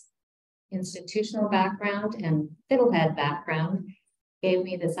this institutional background and fiddlehead background gave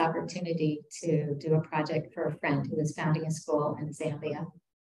me this opportunity to do a project for a friend who was founding a school in Zambia,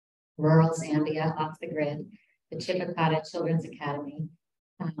 rural Zambia, off the grid, the Chipakata Children's Academy,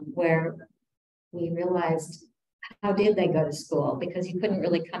 where we realized how did they go to school, because you couldn't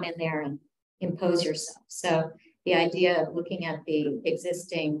really come in there and impose yourself. So the idea of looking at the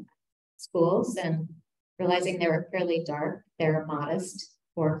existing schools and realizing they were fairly dark, they're modest,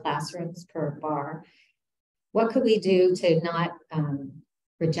 4 classrooms per bar. What could we do to not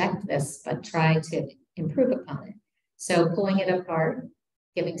reject this, but try to improve upon it? So pulling it apart,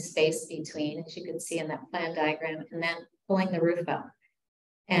 giving space between, as you can see in that plan diagram, and then pulling the roof up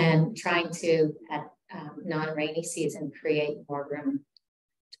and trying to, at non-rainy season, create more room.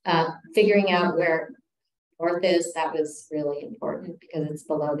 Figuring out where north is, that was really important because it's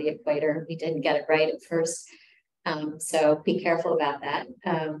below the equator. We didn't get it right at first. So be careful about that.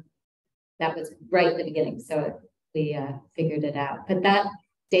 That was right at the beginning, so we figured it out. But that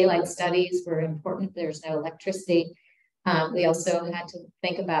daylight studies were important. There's no electricity. We also had to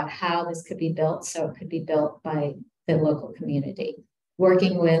think about how this could be built, so it could be built by the local community.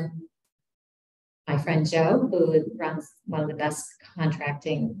 Working with my friend Joe, who runs one of the best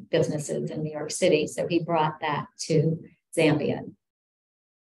contracting businesses in New York City. So he brought that to Zambia.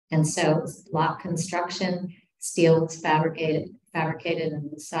 And so it was block construction, steel was fabricated in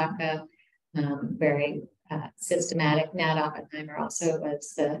Lusaka, very systematic. Nat Oppenheimer also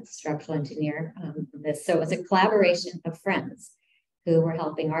was the structural engineer on this. So it was a collaboration of friends who were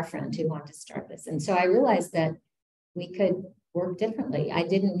helping our friend who wanted to start this. And so I realized that we could work differently. I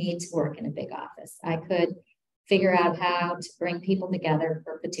didn't need to work in a big office. I could figure out how to bring people together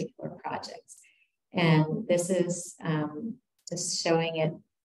for particular projects. And this is just showing it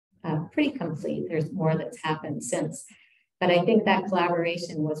pretty complete. There's more that's happened since. But I think that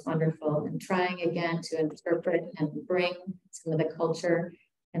collaboration was wonderful, and trying again to interpret and bring some of the culture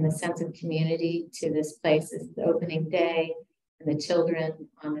and the sense of community to this place is the opening day and the children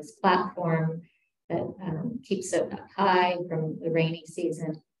on this platform that keeps it high from the rainy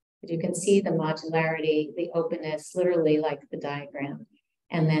season. But you can see the modularity, the openness, literally like the diagram.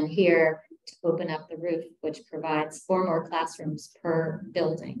 And then here to open up the roof, which provides 4 more classrooms per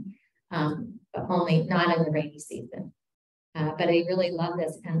building, but only not in the rainy season. But I really love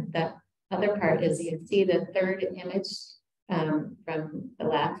this. And the other part is you see the third image from the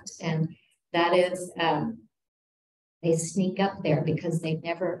left, and that is they sneak up there because they've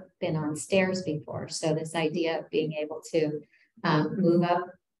never been on stairs before. So this idea of being able to move up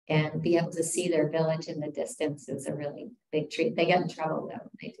and be able to see their village in the distance is a really big treat. They get in trouble though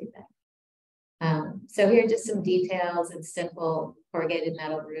when they do that. So here are just some details. It's simple corrugated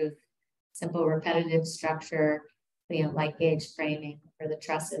metal roof, simple repetitive structure, light gauge framing for the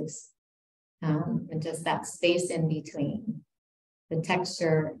trusses, and just that space in between. The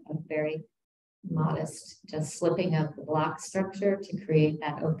texture of very modest, just slipping of the block structure to create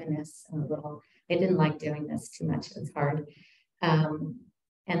that openness and a little, they didn't like doing this too much, it was hard.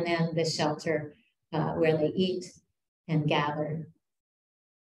 And then the shelter where they eat and gather.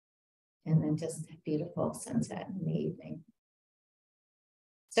 And then just a beautiful sunset in the evening.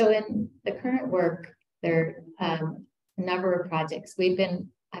 So in the current work, there are a number of projects.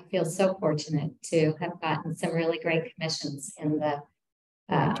 I feel so fortunate to have gotten some really great commissions in the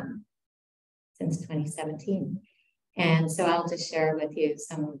since 2017. And so I'll just share with you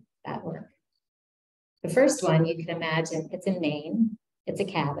some of that work. The first one, you can imagine, it's in Maine, it's a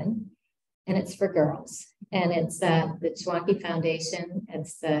cabin, and it's for girls. And it's the Chwanki Foundation,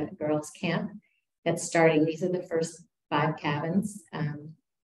 it's the girls' camp that's starting. These are the first 5 cabins.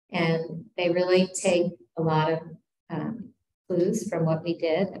 And they really take a lot of clues from what we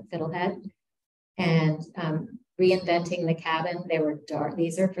did at Fiddlehead and reinventing the cabin. They were dark.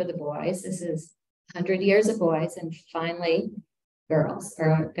 These are for the boys. This is 100 years of boys, and finally girls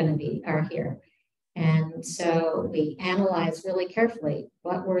are here. And so we analyzed really carefully,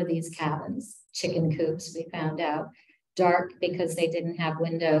 what were these cabins? Chicken coops, we found out. Dark because they didn't have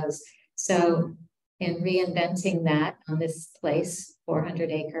windows. So in reinventing that on this place,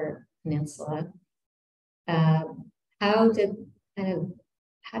 400-acre peninsula, how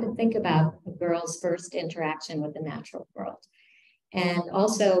to think about a girl's first interaction with the natural world. And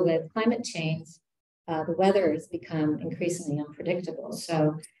also with climate change, the weather has become increasingly unpredictable.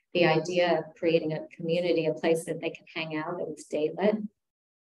 So the idea of creating a community, a place that they can hang out that was daylit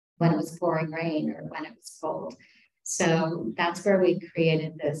when it was pouring rain or when it was cold. So that's where we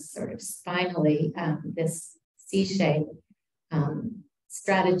created this sort of finally this C-shape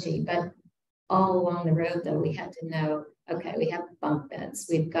strategy. But all along the road, though, we had to know, okay, we have bunk beds,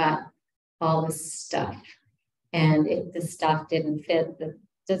 we've got all this stuff, and if the stuff didn't fit, the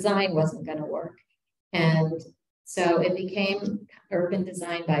design wasn't going to work. And so it became urban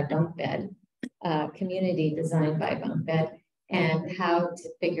design by bunk bed, community design by bunk bed, and how to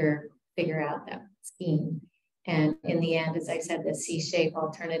figure out that scheme. And in the end, as I said, the C-shape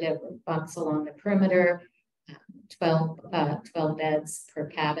alternative with bunks along the perimeter, 12 beds per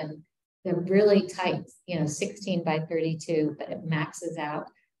cabin. They're really tight, 16 by 32, but it maxes out.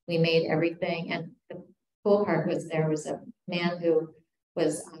 We made everything. And the cool part was there was a man who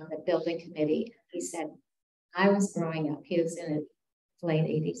was on the building committee. He said, I was growing up, he was in his late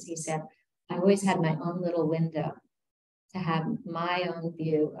 80s. He said, I always had my own little window to have my own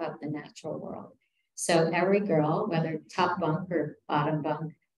view of the natural world. So every girl, whether top bunk or bottom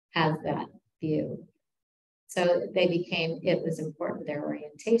bunk, has that view. So it was important, their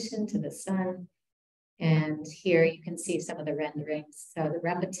orientation to the sun. And here you can see some of the renderings. So the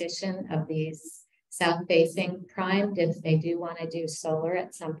repetition of these south-facing primed, if they do want to do solar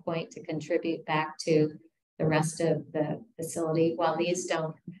at some point to contribute back to the rest of the facility, while these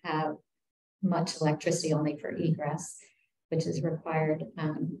don't have much electricity, only for egress, which is required,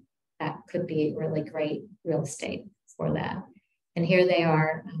 that could be really great real estate for that. And here they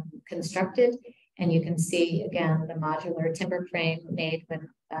are constructed. And you can see, again, the modular timber frame made with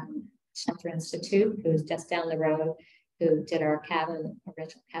Shelter Institute, who's just down the road, who did our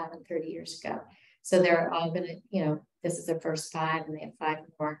original cabin 30 years ago. So they're all going to, this is their first 5, and they have 5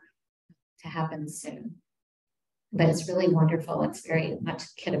 more to happen soon. But it's really wonderful. It's very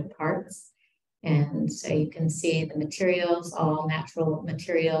much kit of parts. And so you can see the materials, all natural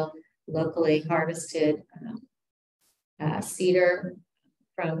material, locally harvested cedar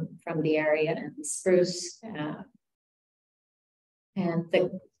from the area, and spruce. And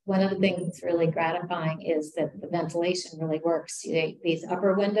one of the things that's really gratifying is that the ventilation really works. These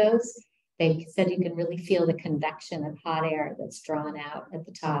upper windows, they said you can really feel the convection of hot air that's drawn out at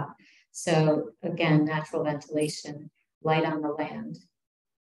the top. So again, natural ventilation, light on the land.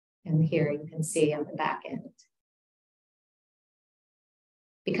 And here you can see on the back end.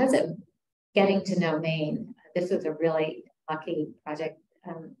 Because of getting to know Maine, this was a really lucky project.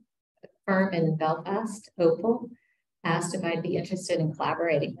 A firm in Belfast, Opal, asked if I'd be interested in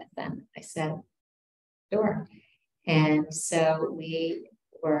collaborating with them. I said, sure. And so we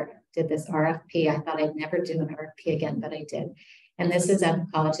were did this RFP. I thought I'd never do an RFP again, but I did. And this is at the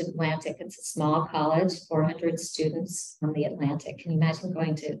College of Atlantic. It's a small college, 400 students on the Atlantic. Can you imagine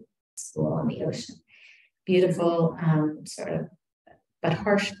going to school on the ocean? Beautiful, sort of, but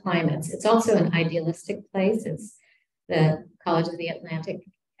harsh climates. It's also an idealistic place. It's the College of the Atlantic.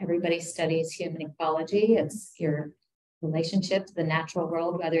 Everybody studies human ecology. It's your relationship to the natural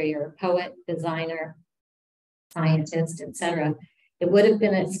world, whether you're a poet, designer, scientist, etc. It would have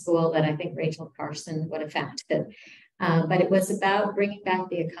been a school that I think Rachel Carson would have founded. But it was about bringing back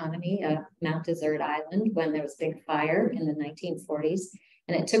the economy of Mount Desert Island when there was a big fire in the 1940s.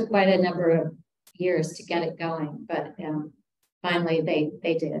 And it took quite a number of years to get it going, but finally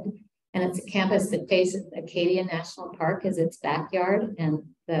they did. And it's a campus that faces Acadia National Park as its backyard, and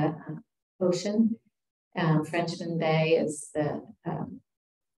the ocean. Frenchman Bay is the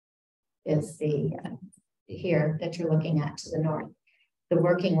here that you're looking at to the north. The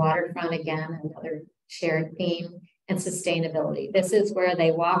working waterfront, again, another shared theme, and sustainability. This is where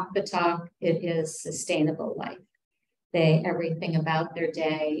they walk the talk. It is sustainable life. Everything about their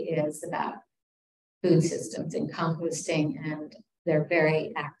day is about food systems and composting, and they're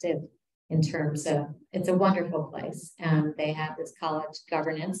very active in terms of, it's a wonderful place. And they have this college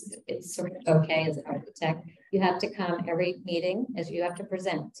governance. It's sort of okay as an architect. You have to come every meeting as you have to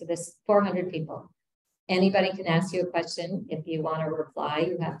present to this 400 people. Anybody can ask you a question. If you want to reply,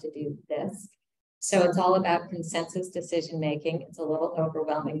 you have to do this. So it's all about consensus decision-making. It's a little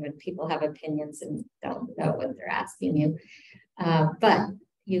overwhelming when people have opinions and don't know what they're asking you. But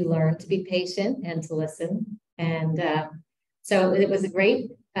you learn to be patient and to listen. And so it was a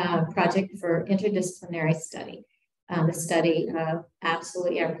great project for interdisciplinary study. The study of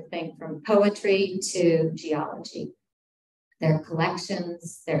absolutely everything from poetry to geology. There are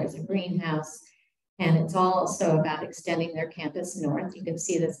collections, there is a greenhouse, and it's also about extending their campus north. You can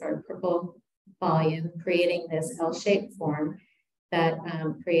see this sort of purple volume creating this L-shaped form that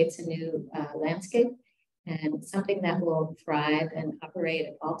creates a new landscape and something that will thrive and operate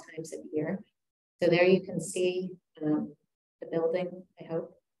at all times of year. So there you can see the building, I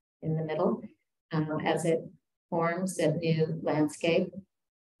hope, in the middle as it forms a new landscape.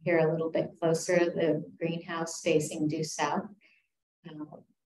 Here a little bit closer, the greenhouse facing due south.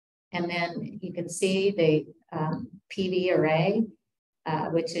 And then you can see the PV array,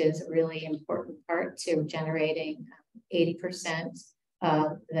 which is a really important part to generating 80%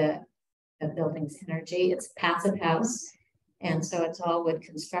 of the building's energy. It's a passive house, and so it's all wood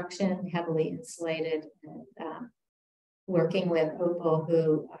construction, heavily insulated, and working with Opal,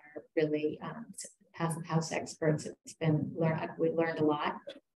 who are really passive house experts. It's been we learned a lot,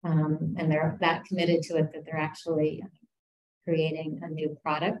 and they're that committed to it that they're actually creating a new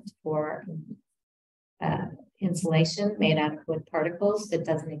product for insulation made out of wood particles that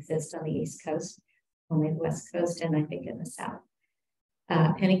doesn't exist on the East Coast, only the West Coast, and I think in the South.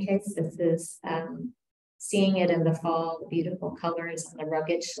 Any case, this is seeing it in the fall, the beautiful colors on the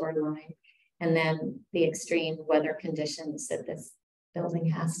rugged shoreline, and then the extreme weather conditions that this building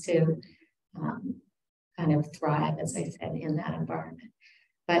has to kind of thrive, as I said, in that environment.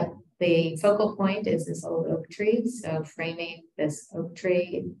 But the focal point is this old oak tree. So framing this oak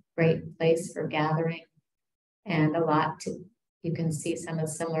tree, great place for gathering, and a lot to, you can see some of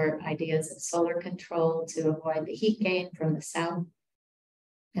the similar ideas of solar control to avoid the heat gain from the south,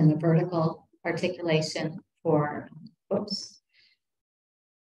 and the vertical articulation for, the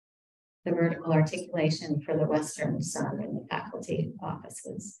vertical articulation for the western sun in the faculty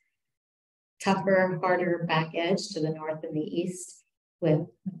offices. Tougher, harder back edge to the north and the east with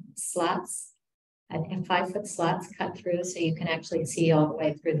slots, and 5-foot slots cut through so you can actually see all the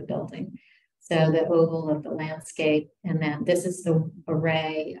way through the building. So the oval of the landscape, and then this is the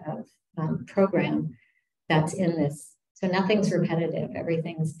array of program that's in this. So nothing's repetitive,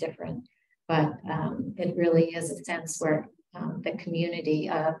 everything's different, but it really is a sense where the community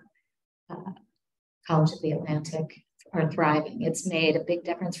of College of the Atlantic are thriving. It's made a big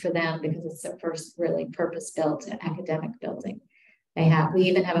difference for them because it's the first really purpose-built academic building. We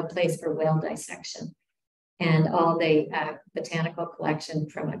even have a place for whale dissection and all the botanical collection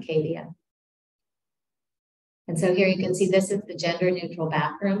from Acadia. And so here you can see this is the gender neutral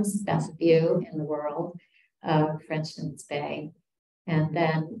bathrooms, best view in the world of Frenchman's Bay. And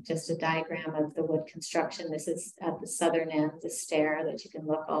then just a diagram of the wood construction. This is at the southern end, the stair that you can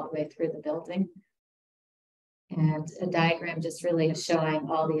look all the way through the building. And a diagram just really showing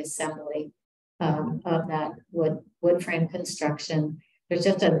all the assembly of that wood frame construction. There's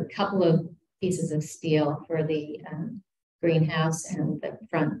just a couple of pieces of steel for the greenhouse and the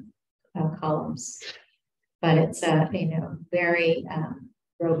front columns. But it's very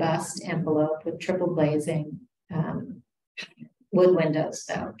robust envelope with triple glazing, wood windows,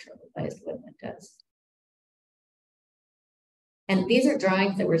 though, triple glazed wood windows. And these are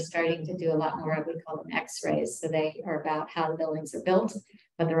drawings that we're starting to do a lot more of. We call them X-rays. So they are about how the buildings are built,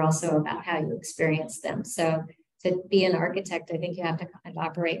 but they're also about how you experience them. So to be an architect, I think you have to kind of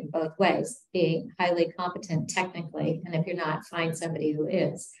operate in both ways, being highly competent technically, and if you're not, find somebody who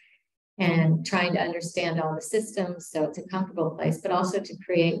is, and trying to understand all the systems so it's a comfortable place, but also to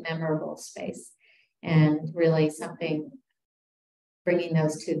create memorable space and really something, bringing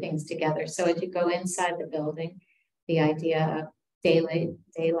those two things together. So as you go inside the building, the idea of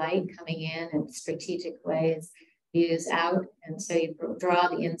daylight coming in strategic ways, views out. And so you draw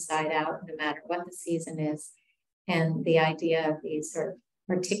the inside out no matter what the season is. And the idea of these sort of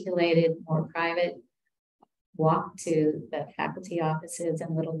articulated, more private walk to the faculty offices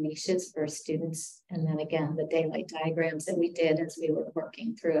and little niches for students. And then again, the daylight diagrams that we did as we were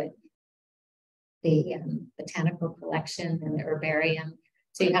working through it. The botanical collection and the herbarium.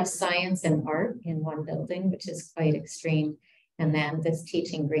 So you have science and art in one building, which is quite extreme. And then this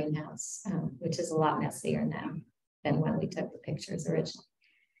teaching greenhouse, which is a lot messier now than when we took the pictures originally.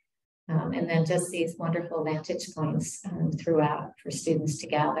 And then just these wonderful vantage points throughout for students to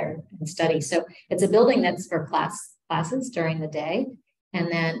gather and study. So it's a building that's for classes during the day.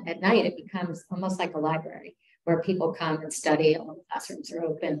 And then at night, it becomes almost like a library where people come and study. All the classrooms are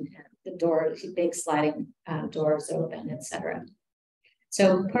open, and the doors, big sliding doors open, etc.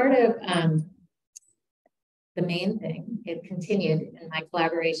 So part of the main thing, it continued in my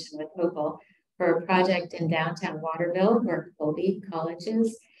collaboration with Opal for a project in downtown Waterville where Colby College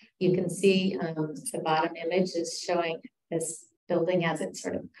is. You can see the bottom image is showing this building as it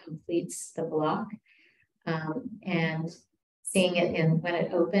sort of completes the block. And seeing it when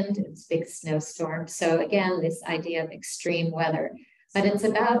it opened, it's a big snowstorm. So again, this idea of extreme weather, but it's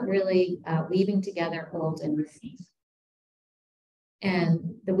about really weaving together old and new.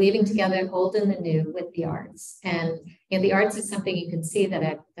 And the weaving together old and the new with the arts. And the arts is something you can see that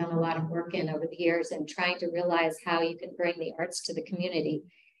I've done a lot of work in over the years, and trying to realize how you can bring the arts to the community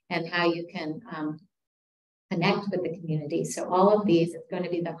and how you can connect with the community. So all of these is going to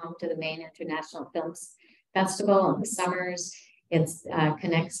be the home to the Maine International Films Festival in the summers. It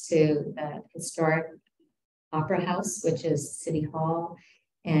connects to the historic Opera House, which is City Hall,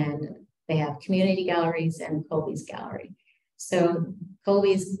 and they have community galleries and Colby's Gallery. So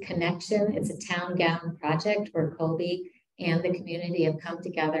Colby's Connection, it's a town gown project where Colby and the community have come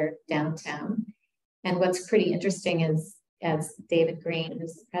together downtown. And what's pretty interesting is, as David Green,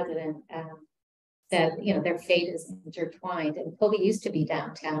 who's the president, said, their fate is intertwined. And Colby used to be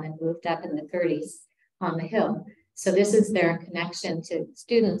downtown and moved up in the 30s on the Hill. So this is their connection to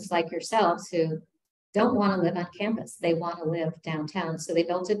students like yourselves who don't want to live on campus. They want to live downtown. So they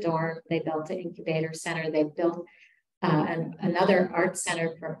built a dorm, they built an incubator center, they built another art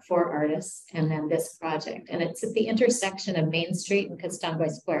center for artists, and then this project. And it's at the intersection of Main Street and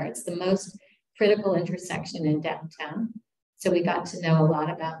Costanguay Square. It's the most critical intersection in downtown. So we got to know a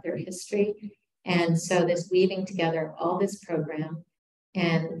lot about their history. And so this weaving together all this program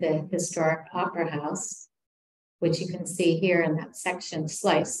and the historic Opera House, which you can see here in that section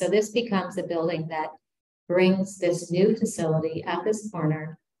slice. So this becomes a building that brings this new facility at this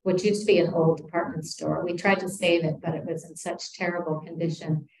corner, which used to be an old department store. We tried to save it, but it was in such terrible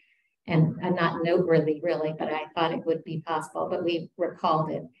condition and not noteworthy really, but I thought it would be possible, but we recalled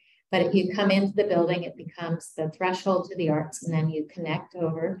it. But if you come into the building, it becomes the threshold to the arts, and then you connect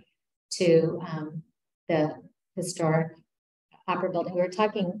over to the historic opera building. We were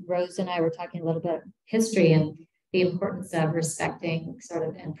talking, Rose and I were talking a little bit history and the importance of respecting sort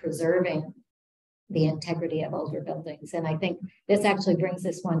of and preserving the integrity of older buildings. And I think this actually brings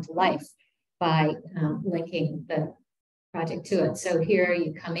this one to life by linking the project to it. So here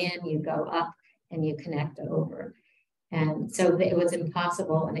you come in, you go up, and you connect over. And so it was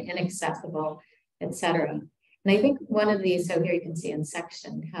impossible and inaccessible, etc. And I think one of these, so here you can see in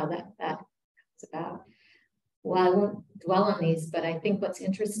section how that comes about. Well, I won't dwell on these, but I think what's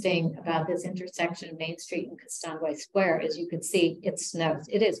interesting about this intersection of Main Street and Costanguay Square is you can see it snows.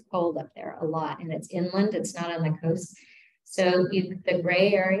 It is cold up there a lot, and it's inland, it's not on the coast. So the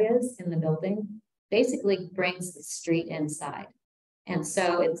gray areas in the building basically brings the street inside. And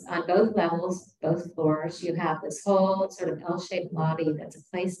so it's on both levels, both floors. You have this whole sort of L-shaped lobby that's a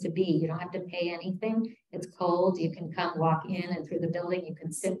place to be. You don't have to pay anything. It's cold. You can come walk in and through the building. You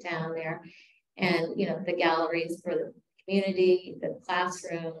can sit down there. And, the galleries for the community, the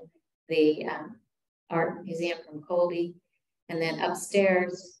classroom, the art museum from Colby, and then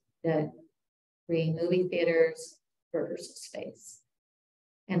upstairs, the 3 movie theaters, rehearsal space.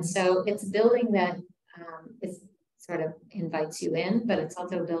 And so it's a building that is sort of invites you in, but it's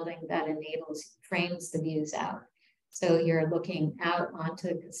also a building that frames the views out. So you're looking out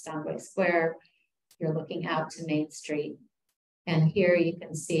onto Castangway Square, you're looking out to Main Street. And here you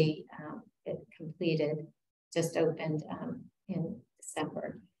can see it completed, just opened in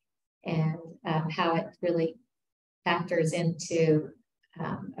December, and how it really factors into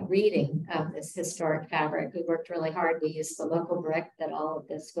a reading of this historic fabric. We worked really hard. We used the local brick that all of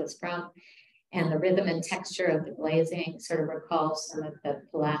this was from, and the rhythm and texture of the glazing sort of recalls some of the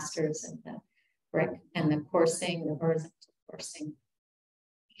pilasters and the brick and the coursing, the horizontal coursing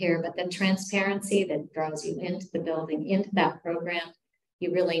here. But the transparency that draws you into the building, into that program,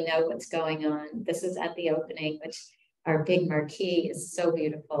 you really know what's going on. This is at the opening, which our big marquee is so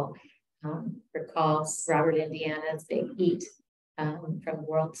beautiful. Recalls Robert Indiana's big eat from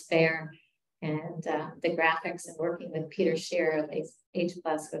World's Fair, and the graphics and working with Peter Scheer of H+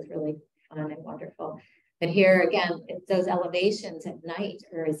 was really fun and wonderful. But here again, those elevations at night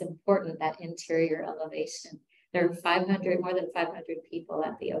are as important, that interior elevation. There are more than 500 people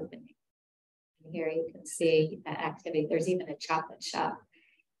at the opening. And here you can see that activity. There's even a chocolate shop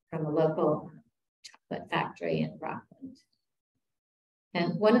from a local chocolate factory in Rockland.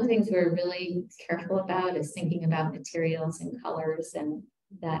 And one of the things we're really careful about is thinking about materials and colors and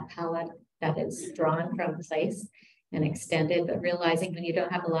that palette that is drawn from place and extended, but realizing when you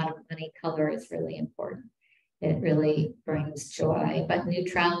don't have a lot of money, color is really important. It really brings joy, but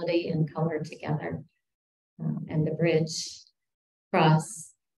neutrality and color together. And the bridge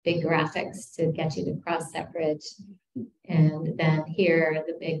cross, big graphics to get you to cross that bridge. And then here,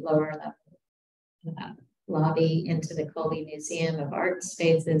 the big lower level lobby into the Colby Museum of Art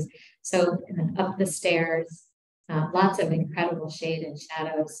spaces. So up the stairs, lots of incredible shade and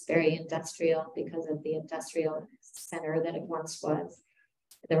shadows, very industrial because of the industrial center that it once was.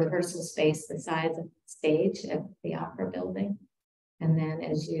 The rehearsal space, the size of the stage of the opera building. And then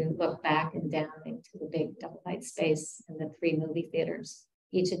as you look back and down into the big double light space and the 3 movie theaters,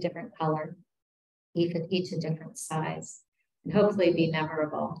 each a different color, each a different size, and hopefully be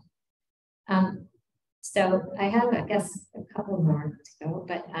memorable. So I have, I guess, a couple more to go,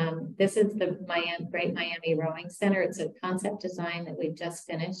 but this is the Great Miami Rowing Center. It's a concept design that we've just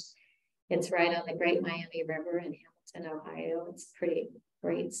finished. It's right on the Great Miami River in Hamilton, Ohio. It's a pretty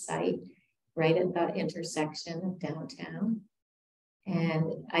great site, right at the intersection of downtown.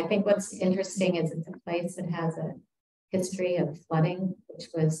 And I think what's interesting is it's a place that has a history of flooding, which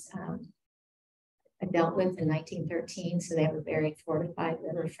was dealt with in 1913. So they have a very fortified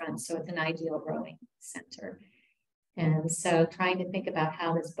riverfront. So it's an ideal rowing center. And so trying to think about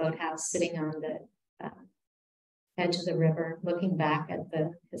how this boathouse sitting on the edge of the river, looking back at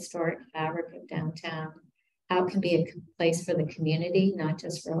the historic fabric of downtown, how it can be a place for the community, not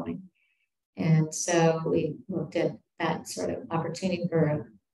just rowing. And so we looked at that sort of opportunity for an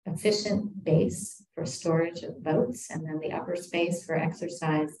efficient base for storage of boats, and then the upper space for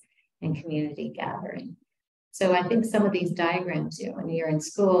exercise and community gathering. So I think some of these diagrams, when you're in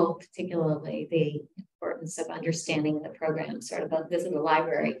school, particularly the importance of understanding the program, sort of this is a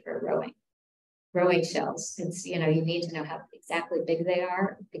library for rowing shells. It's, you need to know how exactly big they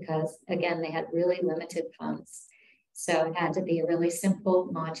are because again, they had really limited funds. So it had to be a really simple,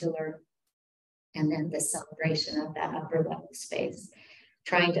 modular, and then the celebration of that upper level space.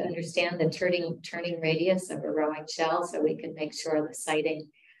 Trying to understand the turning radius of a rowing shell so we could make sure the sighting,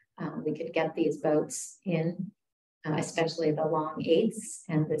 we could get these boats in, especially the long 8s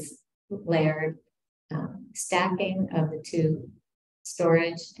and this layered stacking of the 2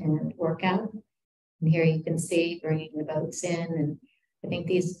 storage and workout. And here you can see bringing the boats in. And I think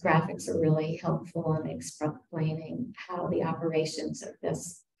these graphics are really helpful in explaining how the operations of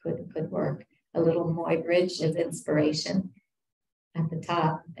this could work. A little Moy Bridge is inspiration at the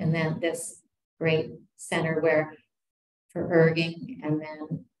top. And then this great center where for erging and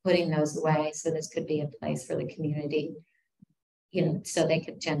then putting those away. So this could be a place for the community, so they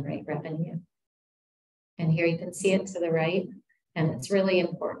could generate revenue. And here you can see it to the right. And it's really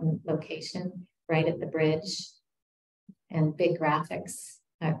important location right at the bridge and big graphics,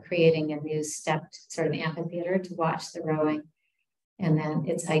 creating a new stepped sort of amphitheater to watch the rowing. And then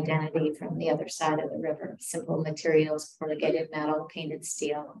its identity from the other side of the river, simple materials, corrugated metal, painted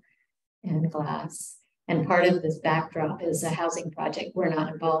steel, and glass. And part of this backdrop is a housing project we're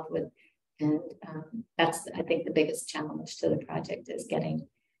not involved with. And that's, I think, the biggest challenge to the project is getting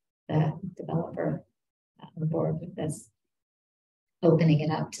the developer on board with this, opening it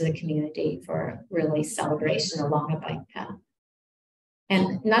up to the community for really celebration along a bike path.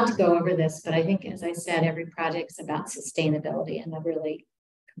 And not to go over this, but I think, as I said, every project is about sustainability and a really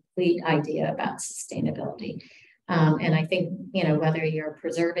complete idea about sustainability. And I think, you know, whether you're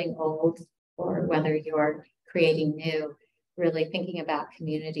preserving old or whether you're creating new, really thinking about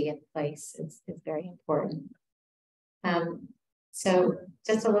community and place is very important. So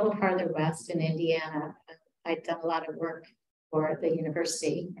just a little farther west in Indiana, I'd done a lot of work for the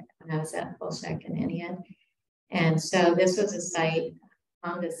university when I was at Bolshek and Indiana. And so this was a site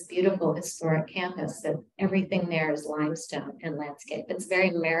on this beautiful historic campus that everything there is limestone and landscape. It's a very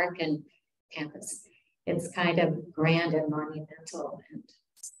American campus. It's kind of grand and monumental and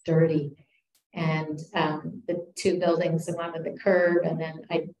sturdy. And the two buildings, the one with the curve, and then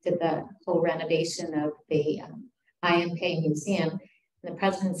I did the whole renovation of the IMK museum. And the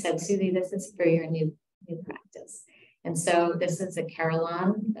president said, Susie, this is for your new practice. And so this is a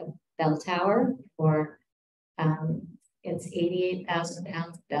carillon, a bell tower for, it's 88,000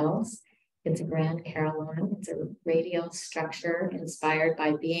 pounds of bells. It's a grand carillon. It's a radial structure inspired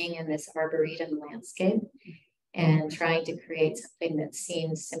by being in this arboretum landscape and trying to create something that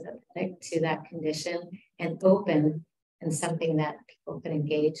seems sympathetic to that condition and open and something that people can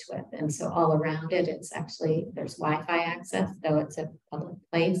engage with. And so all around it, it's actually, there's Wi-Fi access, though it's a public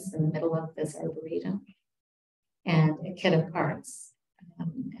place in the middle of this arboretum. And a kit of parts,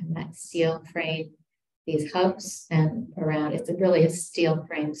 and that steel frame, these hubs, and around, it's really a steel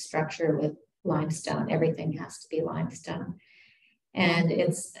frame structure with limestone. Everything has to be limestone. And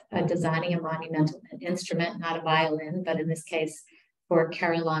it's designing a monumental instrument, not a violin, but in this case, for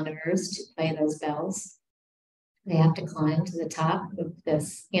carillonneurs to play those bells. They have to climb to the top of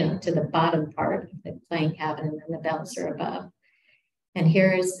this, you know, to the bottom part of the playing cabin, and then the bells are above. And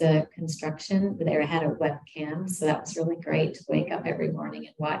here is the construction. They had a webcam, so that was really great to wake up every morning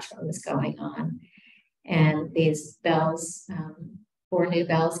and watch what was going on. And these bells, 4 new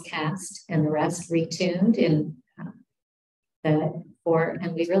bells cast, and the rest retuned in the 4.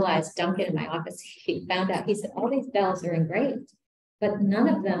 And we realized, Duncan in my office, he found out, he said, all these bells are engraved, but none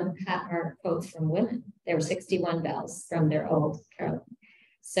of them are quotes from women. There were 61 bells from their old carillon.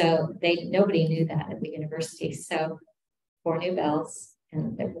 So nobody knew that at the university. So 4 new bells,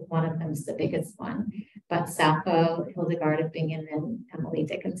 and one of them is the biggest one. But Sappho, Hildegard of Bingen, and Emily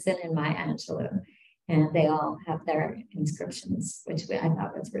Dickinson, and Maya Angelou, and they all have their inscriptions, which I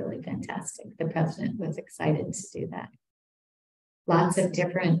thought was really fantastic. The president was excited to do that. Lots of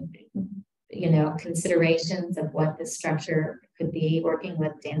different, you know, considerations of what the structure could be, working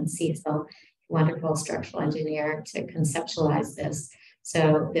with Dan Cecil, wonderful structural engineer, to conceptualize this.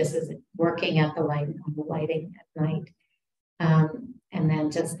 So this is working at the lighting at night. And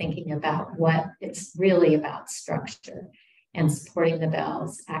then just thinking about what it's really about structure and supporting the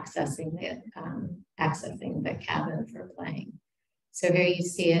bells, accessing the cabin for playing. So here you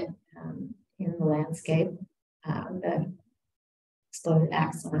see it in the landscape, the exploded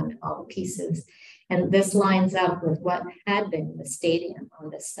axon, all the pieces. And this lines up with what had been the stadium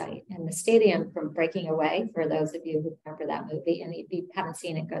on this site. And the stadium from Breaking Away, for those of you who remember that movie, and if you haven't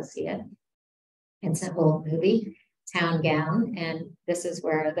seen it, go see it. It's an old movie, Town Gown, and this is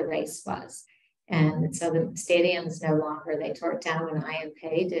where the race was. And so the stadium is no longer, they tore it down when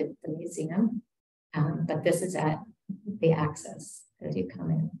IMK did the museum, but this is at the access as you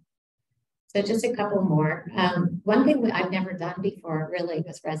come in. So just a couple more. One thing that I've never done before really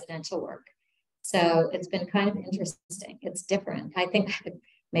was residential work. So it's been kind of interesting. It's different. I think I could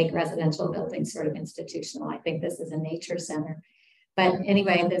make residential buildings sort of institutional. I think this is a nature center. But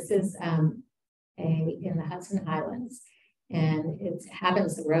anyway, this is in the Hudson Highlands. And it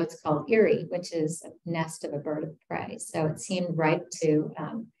happens, the road's called Erie, which is a nest of a bird of prey. So it seemed right to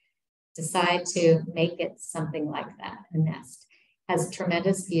decide to make it something like that, a nest. Has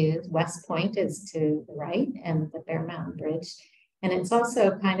tremendous views. West Point is to the right, and the Bear Mountain Bridge. And it's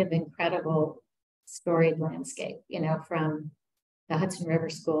also kind of incredible storied landscape, you know, from the Hudson River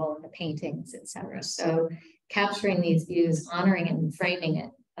School and the paintings, et cetera. So capturing these views, honoring it and framing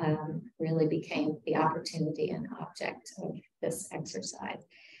it really became the opportunity and object of this exercise.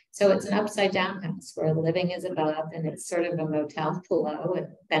 So it's an upside down house where living is above, and it's sort of a motel below with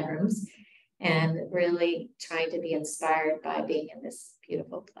bedrooms, and really trying to be inspired by being in this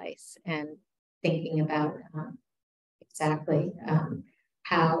beautiful place and thinking about exactly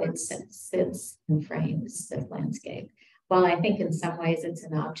how it sits and frames the landscape. While I think in some ways it's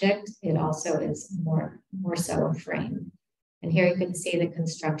an object, it also is more so a frame. And here you can see the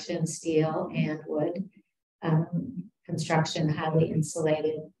construction, steel and wood, construction, highly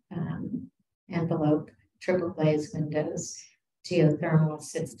insulated envelope, triple glazed windows, geothermal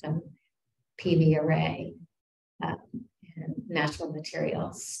system, PV array, and natural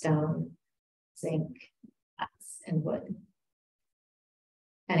materials, stone, zinc, glass, and wood.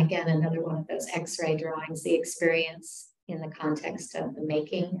 And again, another one of those X-ray drawings, the experience in the context of the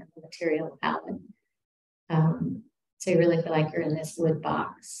making and the material palette. So you really feel like you're in this wood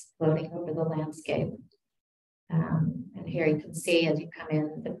box floating over the landscape. And here you can see as you come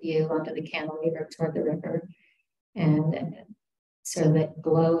in the view under the cantilever toward the river, and sort of the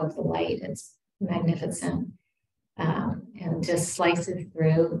glow of the light is magnificent. And just slices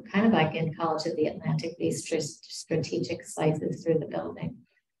through, kind of like in College of the Atlantic, these strategic slices through the building.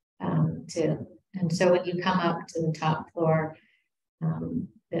 And so when you come up to the top floor,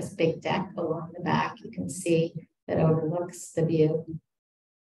 this big deck along the back, you can see that overlooks the view.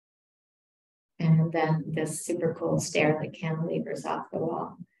 And then this super cool stair that cantilevers off the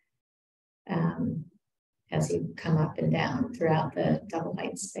wall as you come up and down throughout the double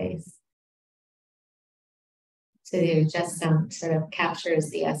height space. So it just sort of captures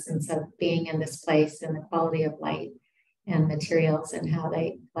the essence of being in this place and the quality of light and materials and how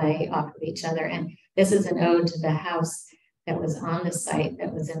they play off of each other. And this is an ode to the house that was on the site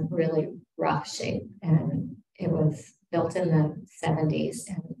that was in really rough shape. And it was built in the 70s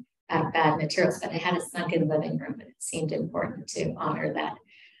and out of bad materials, but it had a sunken living room, and it seemed important to honor that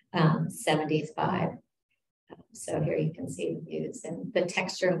 70s vibe. So here you can see the views and the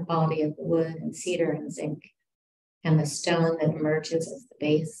texture and quality of the wood and cedar and zinc and the stone that emerges as the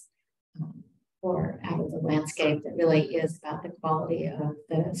base or out of the landscape that really is about the quality of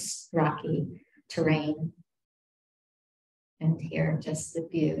the rocky terrain. And here, just the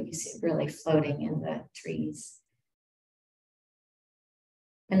view, you see it really floating in the trees.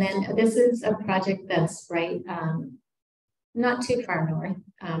 And then this is a project that's right, not too far north,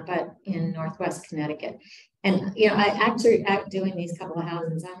 but in Northwest Connecticut. And, you know, I actually, doing these couple of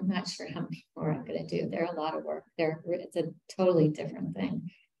houses, I'm not sure how many more I'm going to do. They're a lot of work. It's a totally different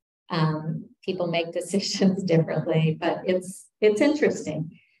thing. People make decisions differently, but it's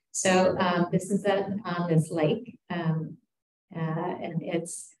interesting. So this is on this lake, and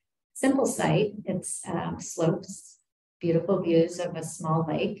it's a simple site. It's slopes, beautiful views of a small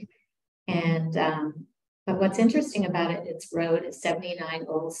lake, and but what's interesting about it, its road is 79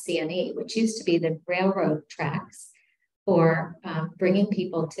 Old CNE, which used to be the railroad tracks for bringing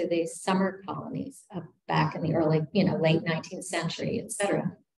people to these summer colonies back in the early, late 19th century, et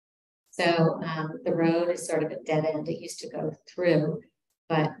cetera. So the road is sort of a dead end. It used to go through,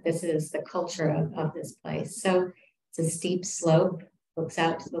 but this is the culture of this place. So it's a steep slope, looks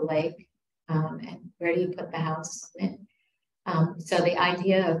out to the lake, and where do you put the house on it? So the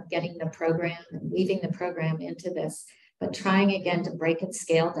idea of getting the program and weaving the program into this, but trying again to break its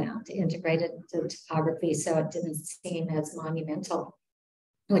scale down, to integrate it into the topography so it didn't seem as monumental,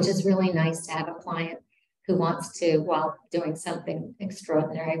 which is really nice to have a client who wants to, while doing something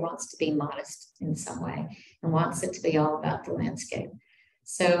extraordinary, wants to be modest in some way and wants it to be all about the landscape.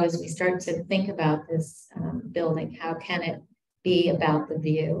 So as we start to think about this building, how can it be about the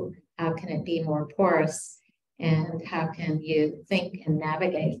view? How can it be more porous? And how can you think and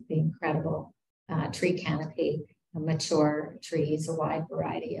navigate the incredible tree canopy, mature trees, a wide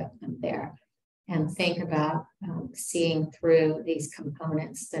variety of them there, and think about seeing through these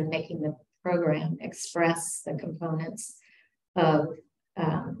components and making the program express the components of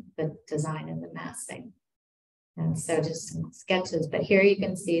the design and the massing. And so just some sketches, but here you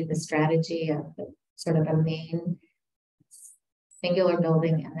can see the strategy of the sort of a main singular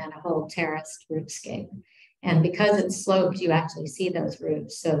building and then a whole terraced roofscape. And because it's sloped, you actually see those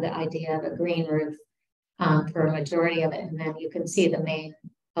roofs. So the idea of a green roof for a majority of it, and then you can see the main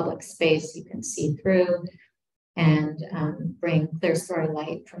public space you can see through and bring clear story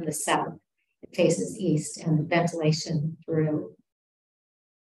light from the south. It faces east and ventilation through.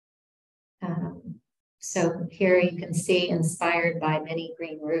 So here you can see inspired by many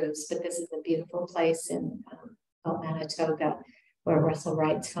green roofs, but this is a beautiful place in Manitoga, where Russell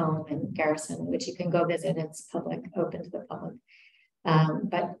Wright's home in Garrison, which you can go visit. It's public, open to the public.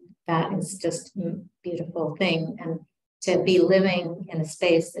 But that is just a beautiful thing. And to be living in a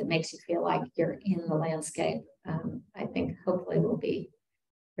space that makes you feel like you're in the landscape, I think hopefully will be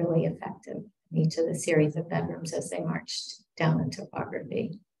really effective in each of the series of bedrooms as they marched down in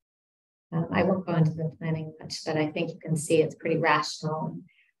topography. I won't go into the planning much, but I think you can see it's pretty rational and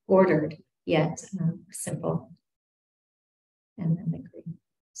ordered, yet simple. And then the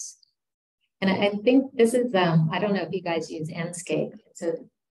greens. And I think this is, I don't know if you guys use Enscape. It's a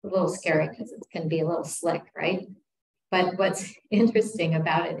little scary because it can be a little slick, right? But what's interesting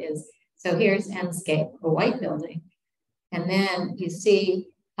about it is, so here's Enscape, a white building. And then you see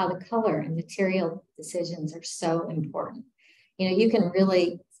how the color and material decisions are so important. You know, you can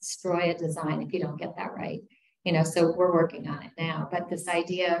really destroy a design if you don't get that right. So we're working on it now. But this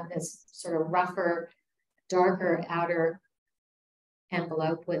idea of this sort of rougher, darker outer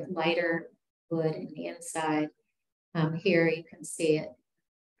envelope with lighter wood in the inside. Here you can see it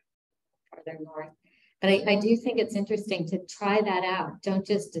farther north. But I do think it's interesting to try that out. Don't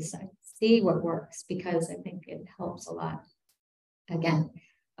just decide, see what works, because I think it helps a lot. Again,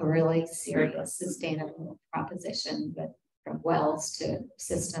 a really serious, sustainable proposition, but from wells to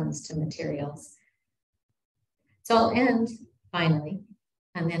systems to materials. So I'll end finally,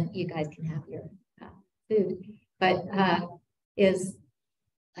 and then you guys can have your food, but is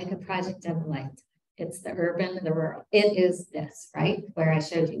like a project of a lifetime. It's the urban and the rural. It is this, right? Where I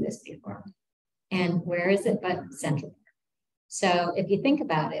showed you this before. And where is it but Central Park? So if you think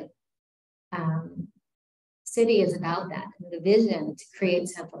about it, city is about that. And the vision to create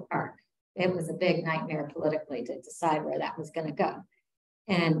Central Park, it was a big nightmare politically to decide where that was going to go.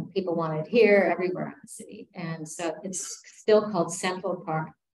 And people wanted here, everywhere in the city. And so it's still called Central Park.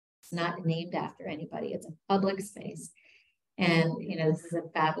 It's not named after anybody. It's a public space. And, this is a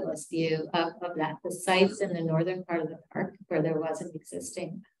fabulous view of that. The sites in the northern part of the park where there was an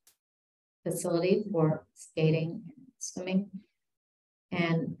existing facility for skating and swimming.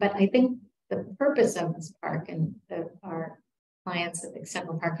 But I think the purpose of this park and our clients at the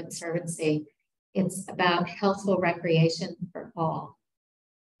Central Park Conservancy, it's about healthful recreation for all.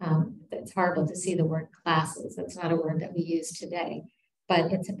 It's horrible to see the word classes. That's not a word that we use today,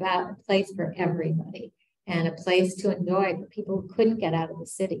 but it's about a place for everybody and a place to enjoy for people who couldn't get out of the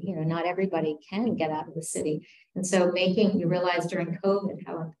city. Not everybody can get out of the city. And so you realize during COVID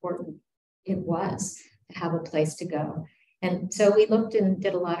how important it was to have a place to go. And so we looked and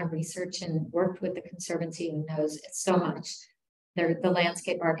did a lot of research and worked with the Conservancy, who knows it so much. They're the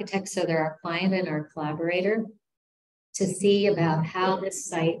landscape architects, so they're our client and our collaborator, to see about how this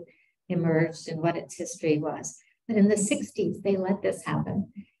site emerged and what its history was. But in the 60s, they let this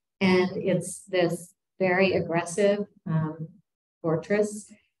happen. And it's this very aggressive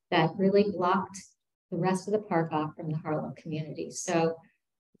fortress that really blocked the rest of the park off from the Harlem community. So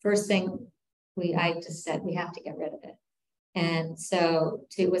first thing I just said, we have to get rid of it. And so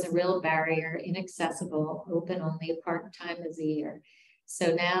it was a real barrier, inaccessible, open only a part time of the year.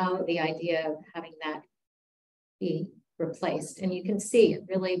 So now the idea of having that be replaced, and you can see it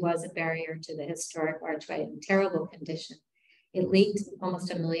really was a barrier to the historic archway in terrible condition. It leaked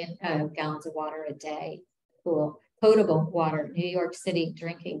almost 1 million gallons of water a day, potable water, New York City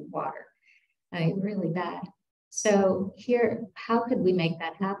drinking water, really bad. So here, how could we make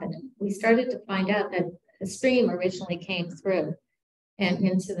that happen? And we started to find out that the stream originally came through and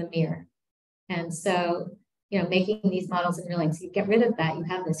into the Mere. And so, making these models and realizing, so you get rid of that, you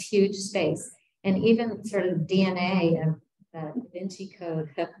have this huge space. And even sort of DNA of the Da Vinci Code,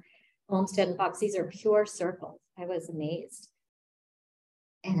 Olmsted and Fox, these are pure circles. I was amazed.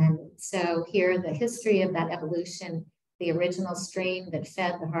 And so here, the history of that evolution, the original stream that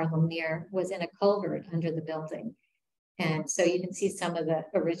fed the Harlem Mere was in a culvert under the building. And so you can see some of the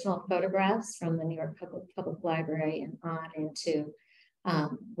original photographs from the New York Public Library and on into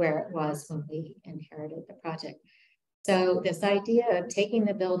where it was when we inherited the project. So this idea of taking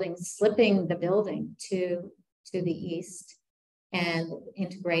the building, slipping the building to the east and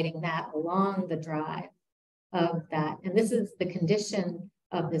integrating that along the drive of that. And this is the condition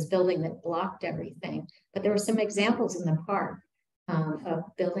of this building that blocked everything. But there were some examples in the park of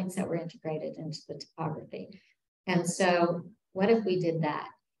buildings that were integrated into the topography. And so what if we did that?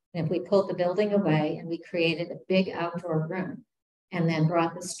 And if we pulled the building away and we created a big outdoor room and then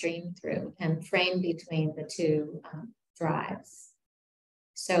brought the stream through and framed between the two drives.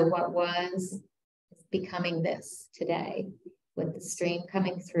 So what was becoming this today, with the stream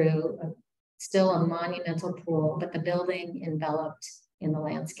coming through, still a monumental pool, but the building enveloped in the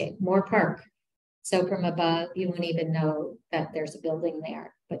landscape, more park. So from above, you won't even know that there's a building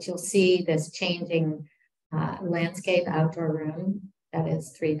there, but you'll see this changing landscape outdoor room that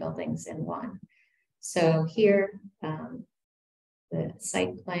is 3 buildings in one. So here, the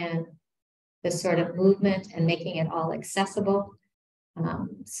site plan, the sort of movement and making it all accessible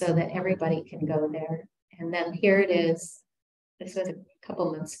so that everybody can go there. And then here it is. This was a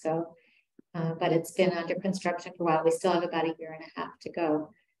couple months ago, but it's been under construction for a while. We still have about 1.5 years to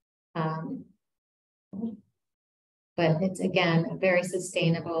go. But it's, again, very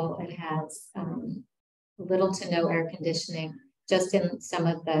sustainable. It has little to no air conditioning, just in some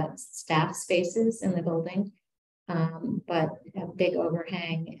of the staff spaces in the building, but a big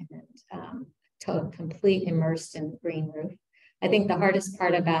overhang and complete immersed in green roof. I think the hardest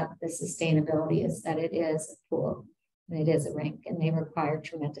part about the sustainability is that it is a pool and it is a rink, and they require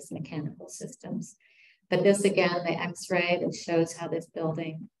tremendous mechanical systems. But this again, the X-ray that shows how this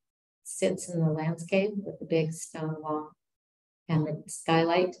building sits in the landscape with the big stone wall and the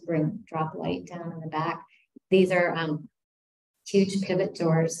skylight to drop light down in the back. These are huge pivot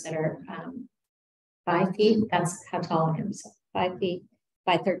doors that are 5 feet. That's how tall I am. So 5 feet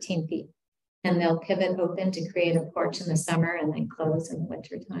by 13 feet. And they'll pivot open to create a porch in the summer and then close in the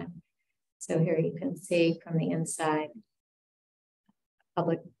wintertime. So here you can see from the inside,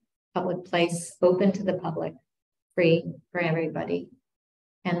 public place, open to the public, free for everybody.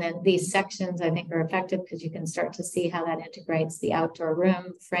 And then these sections I think are effective because you can start to see how that integrates the outdoor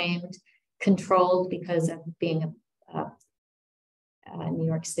room, framed, controlled because of being a New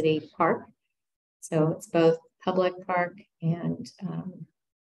York City park. So it's both public park and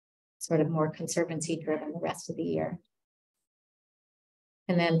sort of more conservancy driven the rest of the year.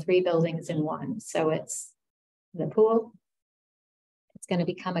 And then 3 buildings in one. So it's the pool. It's going to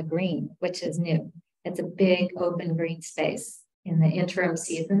become a green, which is new. It's a big open green space in the interim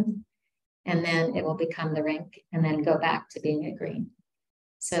season. And then it will become the rink and then go back to being a green.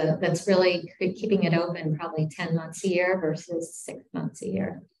 So that's really keeping it open probably 10 months a year versus 6 months a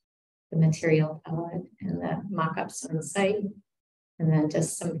year. The material palette and the mock-ups on the site. And then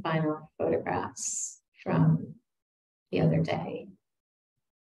just some final photographs from the other day.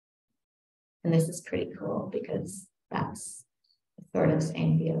 And this is pretty cool because that's the sort of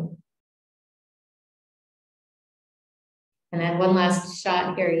same view. And then one last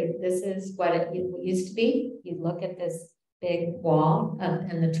shot here. This is what it used to be. You look at this big wall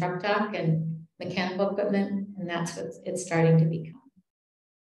and the truck dock and mechanical equipment, and that's what it's starting to become.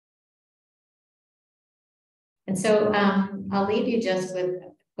 And so I'll leave you just with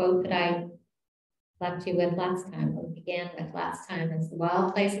a quote that I left you with last time, or began with last time, is the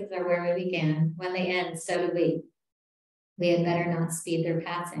wild places are where we began. When they end, so do we. We had better not speed their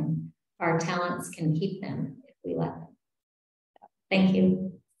passing. Our talents can keep them if we let them. Thank you.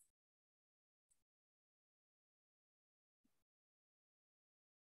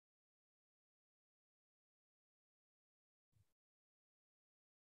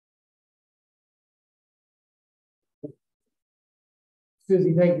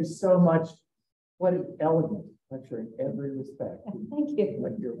 Susie, thank you so much. What an elegant lecture in every respect. Thank you.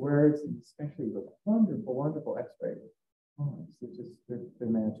 Like your words, and especially the wonderful, wonderful X-ray. Oh, it's just they're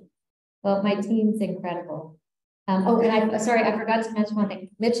magic. Well, my team's incredible. Oh, and I forgot to mention one thing.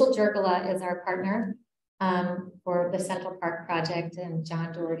 Mitchell Jergala is our partner for the Central Park project, and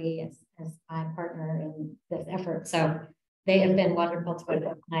John Doherty is my partner in this effort. So they have been wonderful to work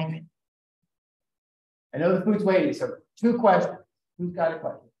with. I know the food's waiting, so 2 questions. Who's got a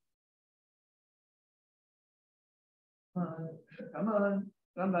question? Come on,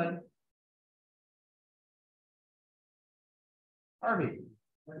 somebody. Harvey.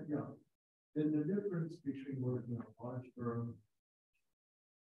 Yeah. In the difference between working on a large firm,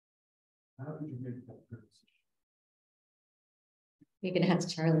 how did you make that transition? You can ask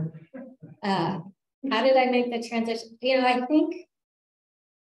Charlie. How did I make the transition? You know, I think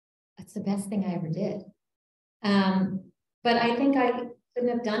that's the best thing I ever did. But I think I couldn't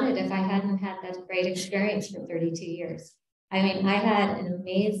have done it if I hadn't had that great experience for 32 years. I mean, I had an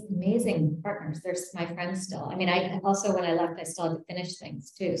amazing partners. They're my friends still. I mean, I also, when I left, I still had to finish things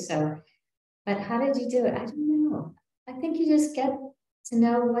too. So, but how did you do it? I don't know. I think you just get to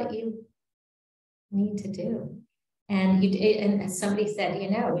know what you need to do. And and as somebody said, you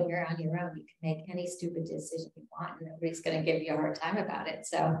know, when you're on your own, you can make any stupid decision you want and nobody's going to give you a hard time about it.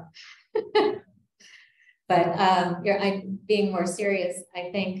 So, but I'm being more serious. I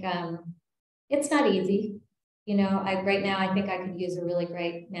think it's not easy. You know, right now, I think I could use a really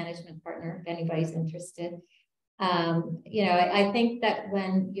great management partner if anybody's interested. You know, I think that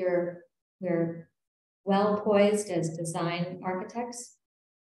when we're well poised as design architects,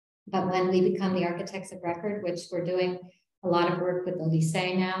 but when we become the architects of record, which we're doing a lot of work with the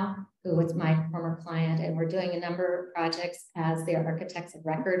Lycée now, who was my former client, and we're doing a number of projects as the architects of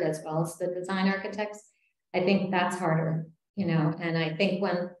record as well as the design architects. I think that's harder, you know, and I think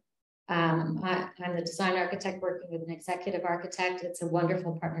when I'm the design architect working with an executive architect, it's a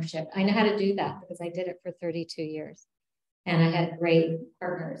wonderful partnership. I know how to do that because I did it for 32 years and I had great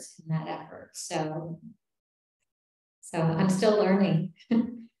partners in that effort. So I'm still learning,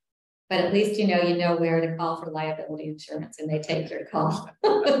 but at least, you know where to call for liability insurance and they take your call.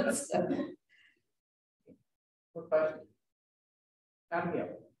 So. What question? Down here.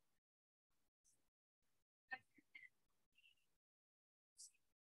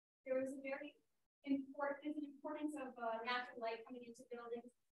 There was a very importance of natural light coming into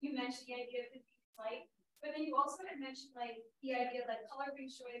buildings. You mentioned the idea of diffused light, but then you also had mentioned like the idea that color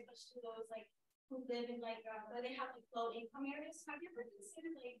brings joy, especially to those like who live in like, where they have like low income areas. Have you ever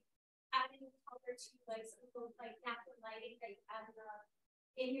considered like adding color to like some of those like natural lighting that you have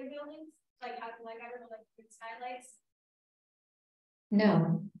in your buildings? Like having like, I don't know, like skylights?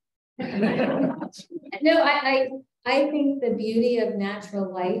 No. No, I think the beauty of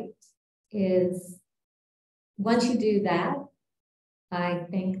natural light is once you do that, I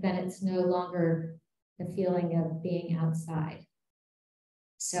think that it's no longer the feeling of being outside.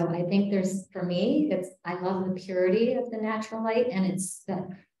 So I think there's, for me, I love the purity of the natural light, and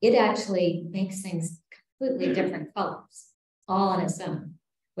it actually makes things completely different colors, all on its own,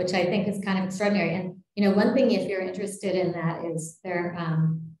 which I think is kind of extraordinary. And you know, one thing, if you're interested in that, is there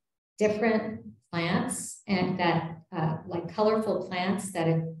different plants and that like colorful plants that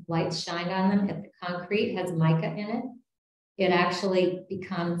if lights shine on them, if the concrete has mica in it, it actually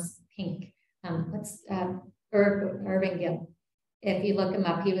becomes pink. What's Irving Gill? If you look him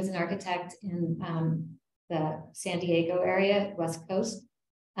up, he was an architect in the San Diego area, West Coast.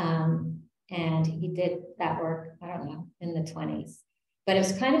 And he did that work, I don't know, in the 1920s. But it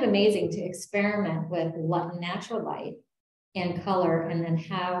was kind of amazing to experiment with natural light and color, and then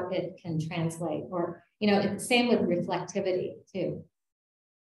how it can translate, or, you know, it's the same with reflectivity too.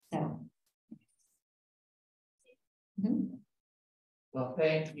 So. Mm-hmm. Well,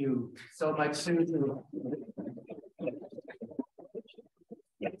 thank you so much, Susan.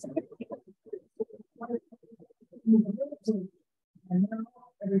 And now,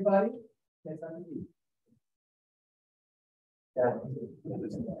 everybody, yes, I'm you. Yeah.